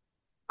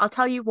 I'll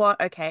tell you one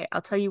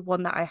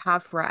that I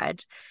have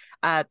read,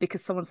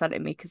 because someone sent it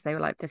to me because they were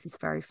like, this is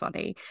very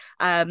funny.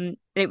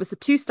 It was a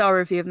 2-star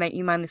review of Make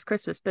You Mine This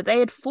Christmas, but they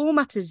had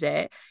formatted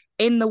it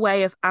in the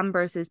way of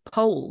Ambrose's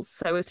polls.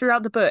 So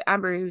throughout the book,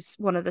 Ambrose,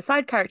 one of the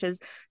side characters,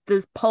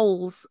 does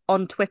polls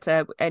on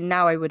Twitter, and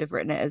now I would have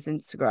written it as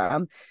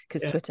Instagram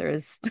because Twitter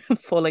is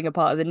falling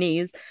apart at the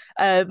knees.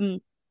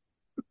 And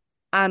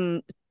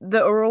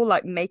that are all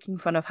like making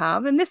fun of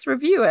Hav. And this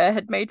reviewer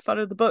had made fun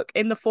of the book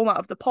in the format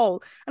of the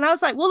poll. And I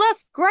was like, well,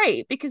 that's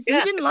great because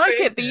you didn't like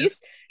it, but you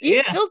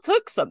still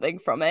took something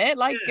from it.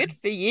 Like, good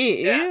for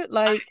you. Yeah.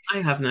 Like,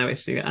 I have no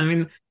issue. I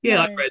mean,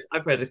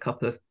 I've read a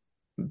couple of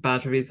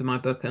bad reviews of my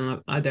book,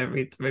 and I don't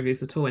read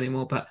reviews at all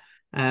anymore. But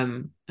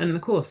and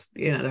of course,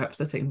 they're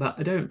upsetting, but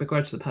I don't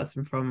begrudge the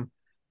person from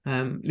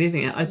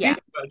leaving it. I do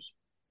begrudge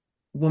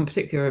one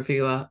particular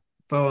reviewer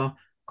for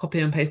copy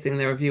and pasting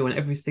their review on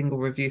every single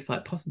review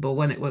site possible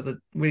when it was a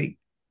really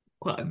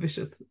quite a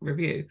vicious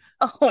review.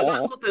 But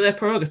that's also their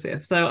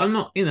prerogative. So I'm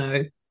not,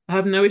 I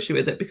have no issue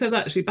with it, because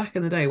actually back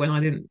in the day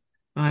when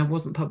I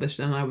wasn't published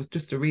and I was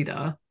just a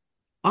reader,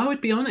 I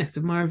would be honest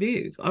with my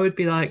reviews. I would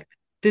be like,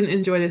 didn't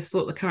enjoy this,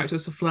 thought the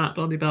characters were flat,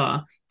 blah, blah,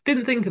 blah.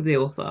 Didn't think of the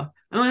author.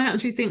 And I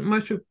actually think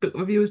most book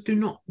reviewers do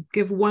not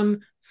give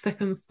 1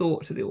 second's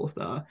thought to the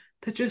author.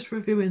 They're just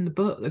reviewing the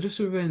book. They're just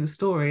reviewing the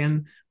story,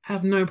 and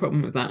have no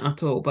problem with that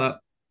at all. But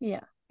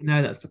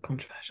that's a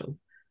controversial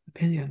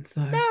opinion.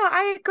 So no,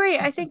 I agree.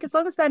 I think as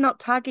long as they're not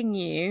tagging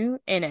you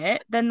in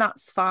it, then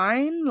that's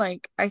fine.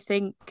 Like, I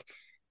think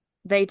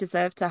they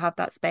deserve to have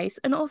that space.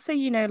 And also,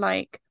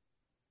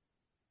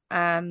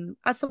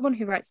 as someone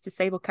who writes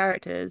disabled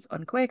characters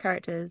on queer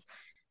characters,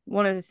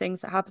 one of the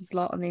things that happens a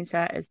lot on the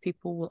internet is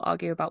people will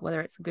argue about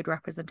whether it's a good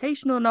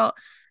representation or not.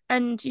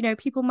 And,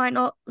 people might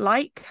not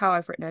like how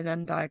I've written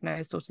an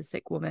undiagnosed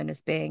autistic woman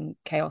as being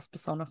chaos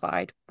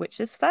personified, which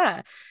is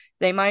fair.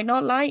 They might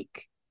not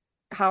like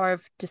how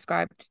I've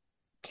described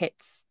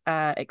Kit's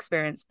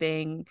experience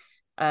being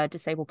a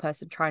disabled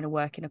person trying to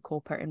work in a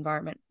corporate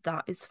environment.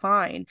 That is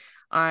fine.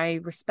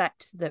 I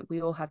respect that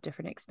we all have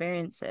different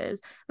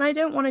experiences, and I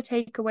don't want to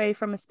take away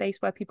from a space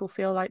where people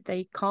feel like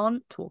they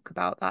can't talk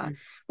about that.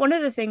 One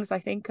of the things I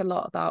think a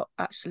lot about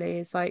actually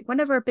is like,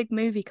 whenever a big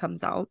movie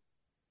comes out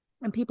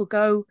and people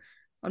go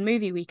on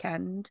movie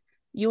weekend,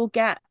 you'll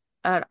get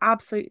an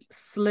absolute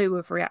slew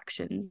of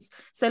reactions.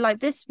 So like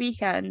this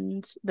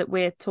weekend that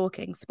we're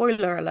talking,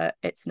 spoiler alert,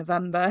 it's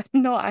November,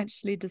 not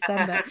actually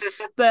December,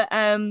 but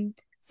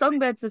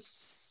Songbirds of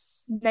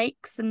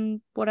Snakes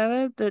and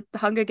whatever, the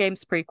Hunger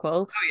Games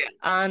prequel,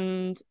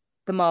 and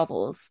The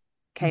Marvels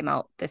came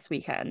out this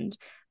weekend,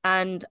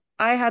 and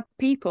I had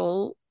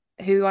people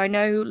who I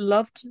know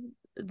loved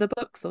the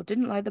books or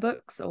didn't like the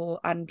books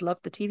and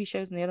loved the TV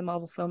shows and the other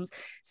Marvel films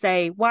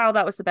say, wow,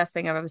 that was the best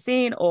thing I've ever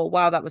seen, or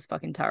wow, that was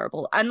fucking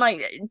terrible. And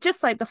like,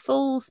 just like the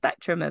full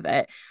spectrum of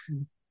it,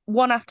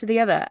 one after the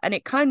other. And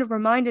it kind of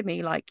reminded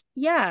me, like,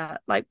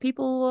 like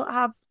people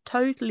have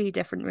totally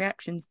different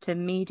reactions to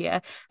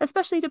media,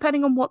 especially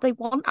depending on what they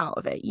want out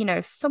of it.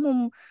 If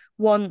someone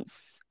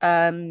wants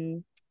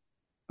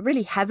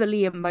really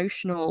heavily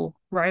emotional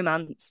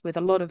romance with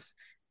a lot of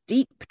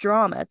deep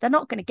drama, they're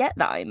not going to get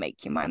that in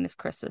Make Your Mind this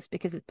Christmas,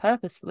 because it's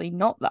purposefully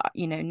not that.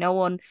 No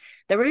one,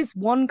 there is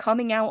one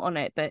coming out on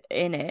it, but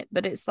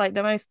it's like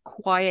the most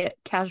quiet,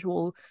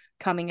 casual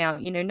coming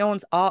out. No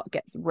one's art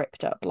gets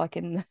ripped up like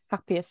in the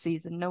Happiest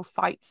Season, no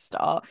fights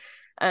start.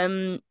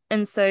 And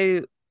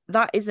so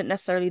that isn't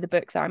necessarily the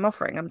book that I'm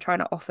offering. I'm trying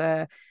to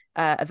offer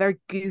a very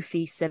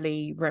goofy,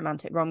 silly,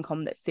 romantic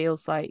rom-com that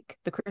feels like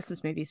the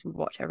Christmas movies we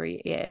watch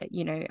every year.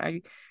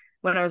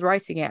 When I was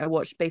writing it, I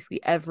watched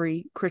basically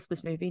every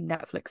Christmas movie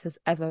Netflix has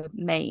ever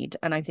made.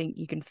 And I think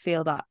you can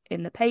feel that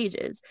in the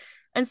pages.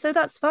 And so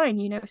that's fine.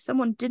 If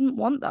someone didn't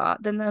want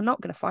that, then they're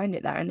not going to find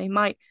it there. And they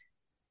might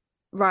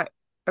write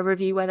a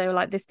review where they were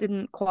like, this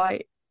didn't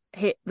quite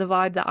hit the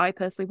vibe that I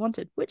personally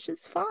wanted, which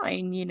is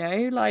fine.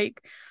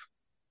 Like,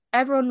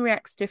 everyone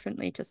reacts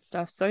differently to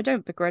stuff. So I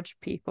don't begrudge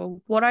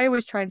people. What I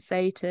always try and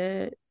say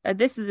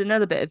this is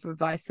another bit of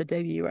advice for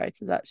debut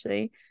writers,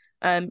 actually.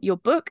 Your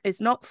book is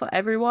not for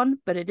everyone,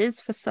 but it is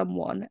for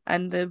someone.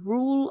 And the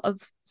rule of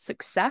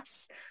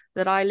success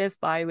that I live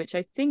by, which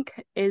I think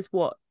is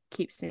what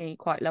keeps me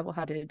quite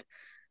level-headed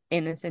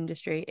in this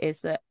industry,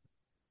 is that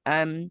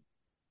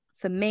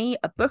for me,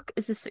 a book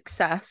is a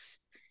success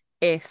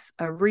if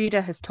a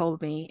reader has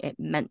told me it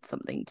meant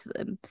something to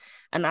them.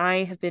 And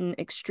I have been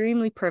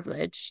extremely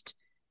privileged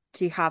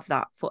to have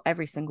that for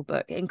every single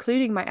book,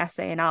 including my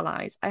essay in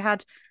Allies. I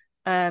had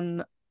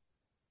an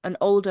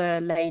older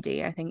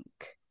lady, I think,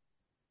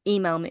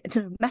 email me,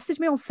 message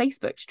me on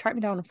Facebook. She tracked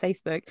me down on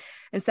Facebook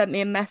and sent me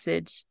a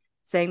message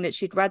saying that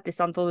she'd read this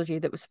anthology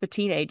that was for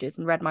teenagers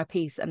and read my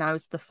piece, and I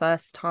was the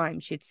first time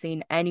she'd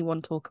seen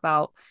anyone talk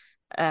about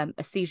a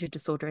seizure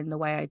disorder in the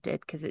way I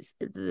did, because it's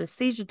the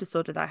seizure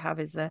disorder that I have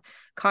is a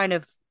kind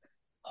of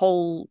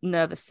whole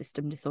nervous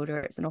system disorder.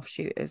 It's an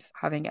offshoot of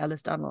having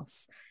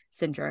Ehlers-Danlos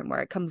syndrome,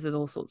 where it comes with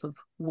all sorts of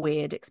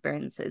weird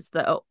experiences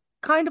that are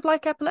kind of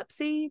like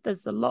epilepsy.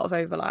 There's a lot of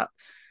overlap.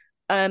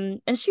 And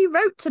she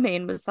wrote to me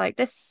and was like,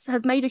 this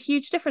has made a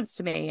huge difference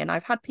to me. And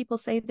I've had people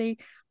say they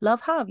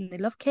love Hav and they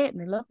love Kit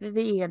and they love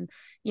Vivi. And,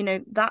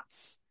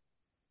 that's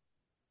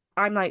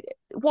I'm like,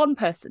 one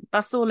person,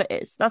 that's all it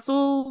is. That's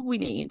all we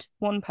need,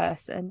 one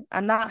person.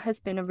 And that has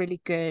been a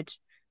really good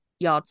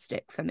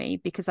yardstick for me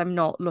because I'm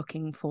not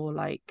looking for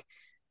like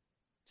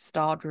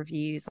starred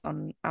reviews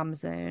on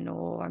Amazon,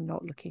 or I'm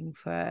not looking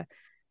for,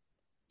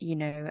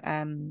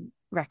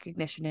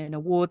 recognition in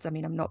awards. I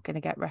mean, I'm not going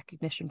to get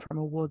recognition from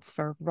awards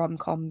for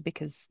rom-com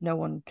because no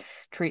one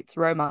treats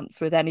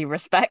romance with any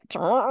respect.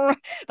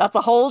 That's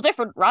a whole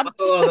different rant.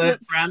 Oh,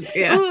 rant,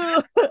 yeah.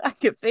 I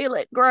can feel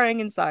it growing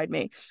inside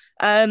me.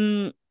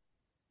 But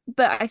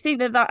I think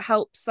that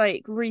helps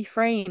like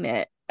reframe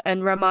it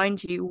and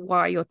remind you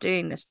why you're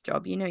doing this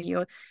job. You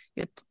do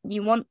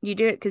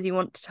it because you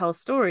want to tell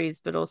stories,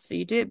 but also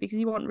you do it because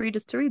you want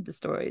readers to read the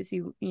stories.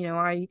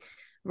 I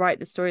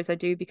write the stories I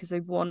do because I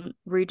want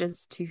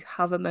readers to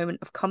have a moment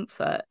of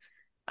comfort.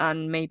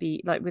 And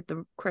maybe like with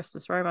the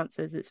Christmas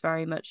romances, it's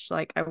very much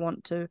like I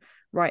want to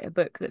write a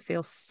book that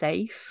feels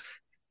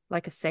safe,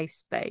 like a safe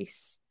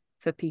space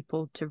for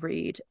people to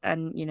read.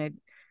 And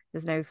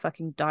there's no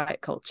fucking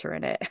diet culture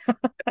in it.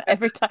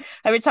 every time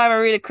I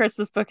read a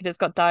Christmas book and it's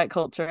got diet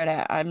culture in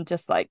it, I'm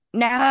just like,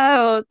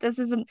 no, this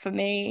isn't for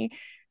me.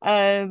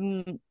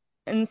 And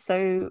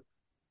so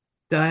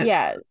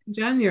Diet in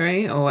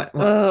January or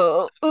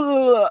what?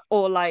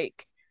 or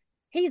like,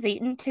 he's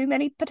eaten too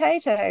many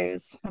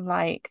potatoes. I'm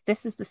like,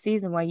 this is the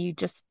season where you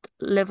just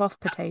live off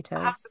potatoes.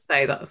 I have to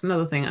say that's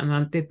another thing, and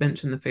I did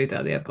mention the food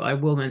earlier, but I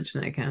will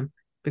mention it again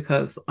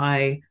because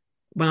when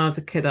I was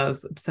a kid, I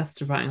was obsessed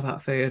with writing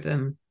about food,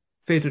 and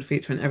food would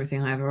feature in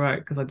everything I ever wrote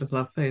because I just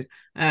love food.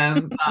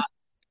 But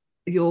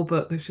your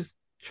book is just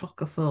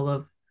chocker full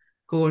of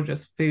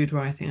gorgeous food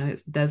writing, and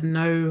there's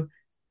no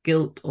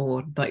guilt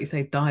or, like you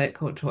say, diet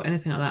culture or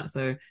anything like that.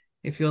 So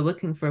if you're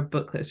looking for a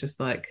book that's just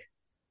like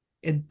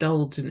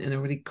indulgent in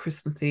a really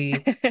Christmassy,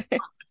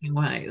 comforting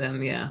way,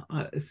 then yeah,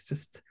 it's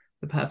just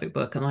the perfect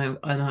book. And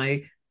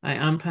I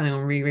am planning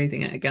on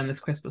rereading it again this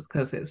Christmas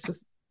because it's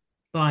just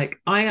like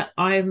I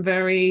am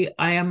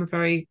a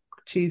very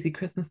cheesy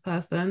Christmas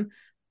person,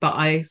 but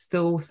I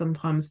still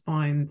sometimes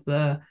find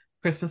the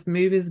Christmas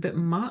movies a bit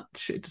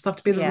much. It just have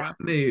to be in the right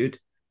mood.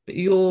 But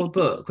your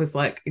book was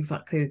like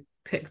exactly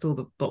ticked all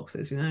the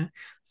boxes,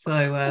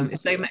 So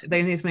if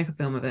they need to make a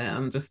film of it,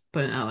 I'm just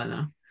putting it out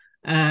there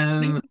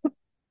now.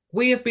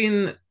 We have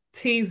been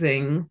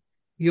teasing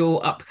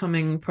your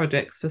upcoming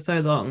projects for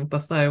so long,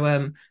 but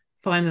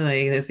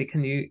finally, Lizzie,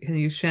 can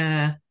you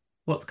share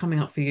what's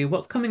coming up for you?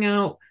 What's coming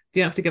out?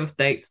 You don't have to give us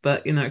dates,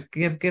 but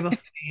give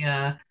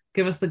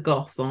us the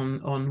goss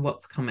on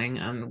what's coming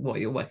and what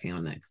you're working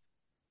on next.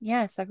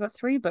 Yes, I've got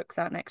 3 books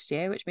out next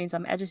year, which means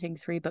I'm editing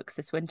 3 books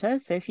this winter.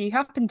 So if you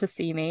happen to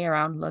see me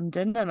around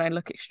London and I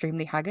look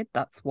extremely haggard,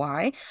 that's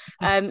why.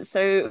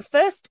 So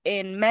first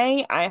in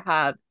May, I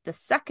have the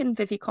second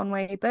Vivi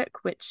Conway book,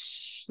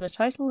 which the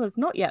title has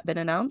not yet been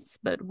announced,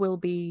 but will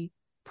be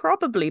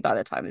probably by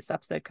the time this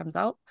episode comes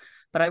out.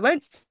 But I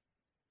won't,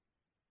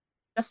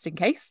 just in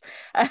case.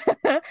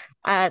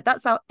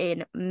 That's out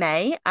in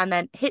May. And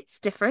then Hits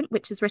Different,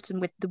 which is written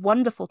with the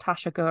wonderful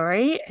Tasha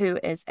Guri, who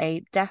is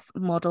a deaf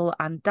model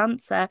and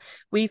dancer.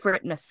 We've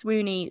written a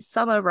swoony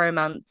summer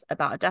romance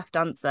about a deaf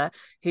dancer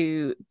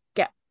who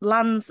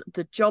lands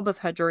the job of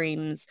her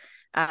dreams,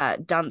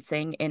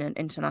 dancing in an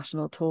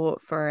international tour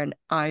for an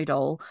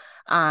idol.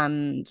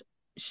 And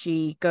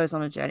she goes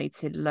on a journey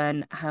to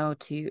learn how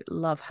to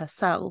love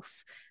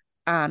herself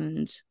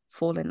and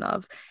fall in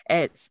love.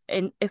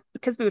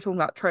 Because we were talking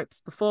about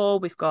tropes before,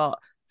 we've got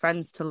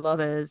friends to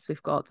lovers,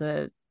 we've got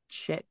the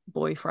shit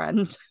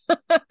boyfriend.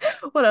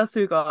 What else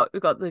we got?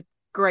 We've got the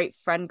great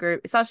friend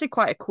group. It's actually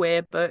quite a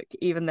queer book,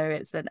 even though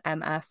it's an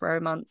MF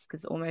romance,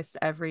 because almost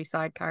every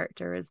side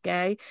character is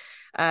gay.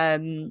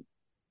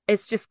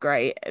 It's just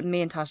great.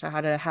 Me and Tasha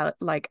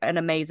had an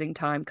amazing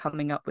time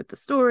coming up with the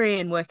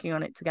story and working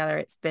on it together.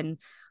 It's been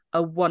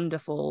a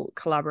wonderful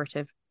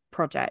collaborative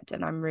project,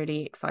 and I'm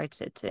really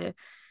excited to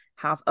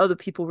have other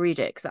people read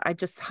it, because I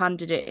just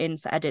handed it in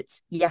for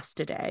edits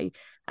yesterday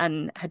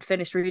and had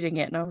finished reading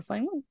it, and I was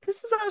like,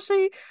 this is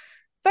actually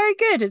very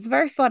good. It's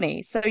very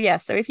funny. So yeah,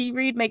 so if you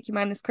read Make Your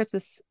Mind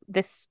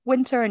this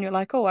winter and you're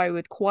like, oh, I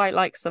would quite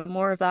like some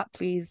more of that,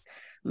 please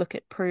look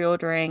at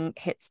pre-ordering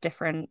Hits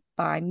Different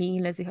by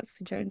me, Lizzie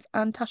Huxley-Jones,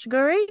 and Tasha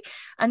Guri.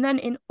 And then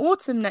in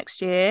autumn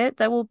next year,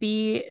 there will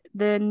be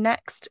the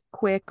next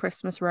queer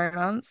Christmas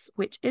romance,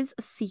 which is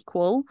a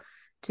sequel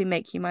to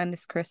Make You Mine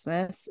This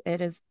Christmas. It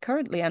is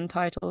currently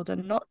untitled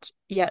and not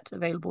yet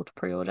available to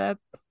pre-order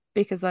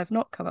because I've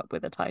not come up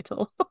with a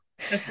title.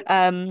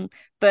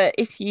 But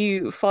if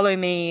you follow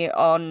me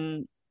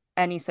on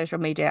any social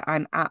media,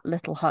 I'm at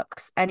Little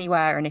Hux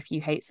anywhere. And if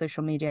you hate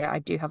social media, I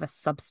do have a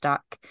Substack.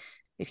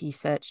 If you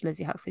search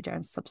Lizzie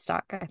Huxley-Jones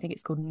Substack, I think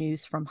it's called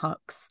News from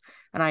Hux.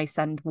 And I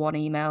send one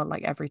email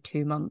like every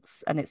 2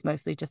 months. And it's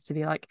mostly just to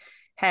be like,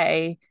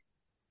 hey,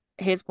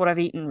 here's what I've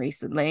eaten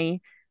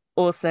recently.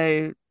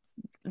 Also,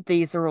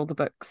 these are all the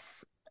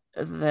books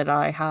that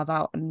I have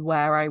out and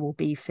where I will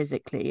be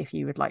physically if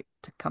you would like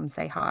to come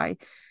say hi.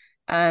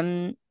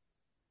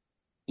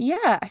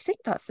 Yeah, I think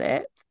that's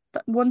it.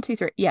 1, 2,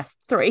 3. Yes,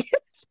 3.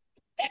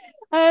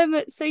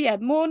 So yeah,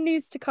 more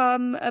news to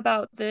come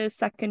about the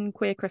second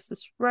queer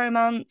Christmas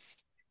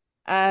romance.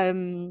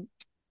 Um,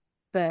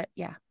 but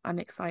yeah, I'm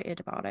excited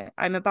about it.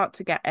 I'm about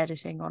to get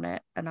editing on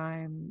it, and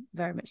I'm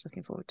very much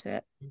looking forward to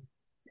it.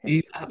 You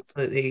It's cute.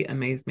 absolutely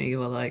amaze me.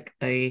 You are like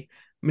a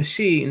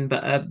machine,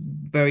 but a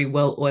very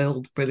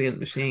well-oiled, brilliant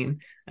machine.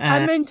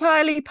 I'm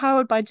entirely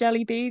powered by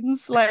jelly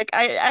beans. Like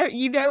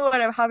you know,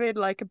 when I'm having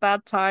like a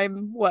bad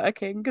time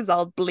working, because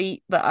I'll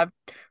bleat that I've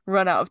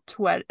run out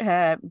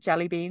of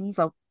jelly beans.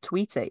 I'll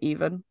tweet it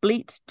even.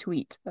 Bleat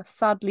tweet.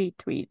 Sadly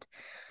tweet.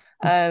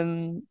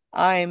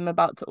 I'm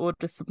about to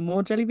order some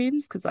more jelly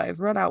beans because I've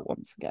run out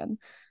once again.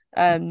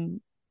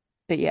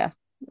 But yeah,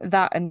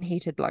 that and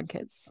heated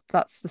blankets.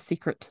 That's the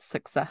secret to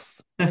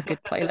success and a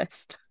good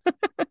playlist.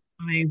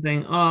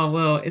 Amazing. Oh,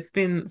 well, it's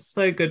been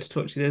so good to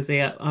talk to you,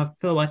 Lizzie. I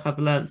feel like I've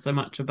learned so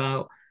much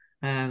about,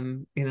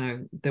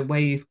 the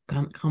way you've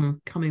come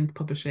into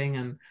publishing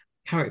and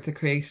character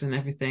creation and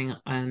everything.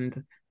 And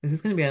this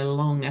is going to be a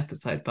long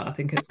episode, but I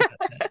think it's worth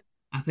it.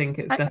 I think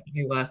it's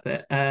definitely worth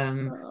it.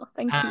 Oh,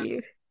 thank And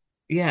you.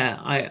 yeah,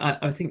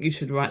 I think you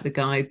should write the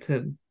guide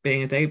to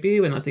being a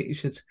debut, and I think you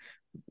should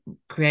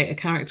create a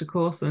character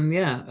course. And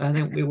yeah, I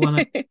think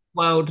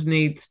world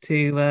needs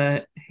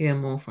to hear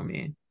more from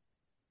you.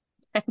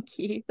 Thank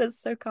you.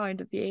 That's so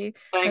kind of you.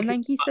 Thank And you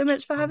thank you so so much.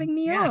 much for having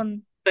me Yeah,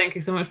 on. thank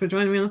you so much for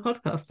joining me on the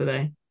podcast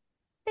today.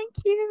 Thank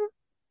you.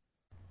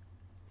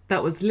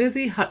 That was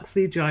Lizzie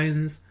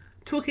Huxley-Jones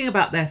talking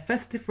about their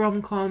festive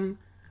rom-com,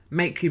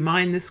 Make You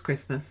Mine This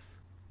Christmas,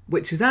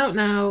 which is out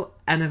now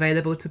and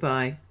available to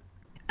buy.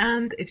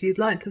 And if you'd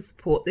like to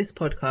support this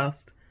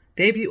podcast,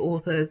 debut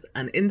authors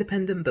and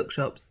independent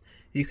bookshops,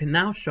 you can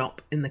now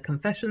shop in the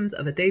Confessions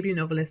of a Debut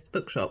Novelist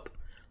bookshop,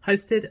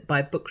 hosted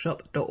by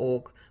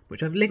bookshop.org,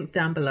 which I've linked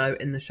down below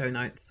in the show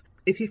notes.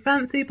 If you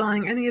fancy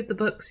buying any of the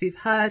books you've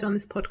heard on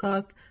this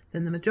podcast,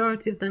 then the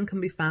majority of them can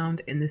be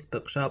found in this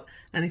bookshop.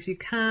 And if you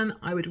can,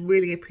 I would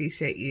really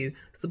appreciate you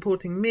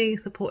supporting me,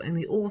 supporting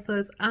the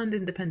authors and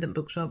independent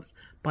bookshops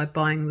by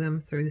buying them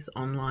through this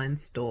online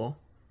store.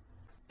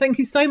 Thank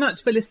you so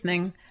much for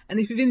listening. And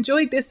if you've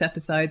enjoyed this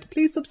episode,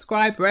 please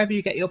subscribe wherever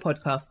you get your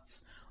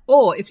podcasts.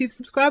 Or if you've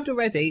subscribed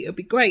already, it would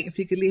be great if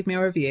you could leave me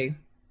a review.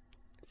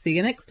 See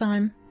you next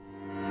time.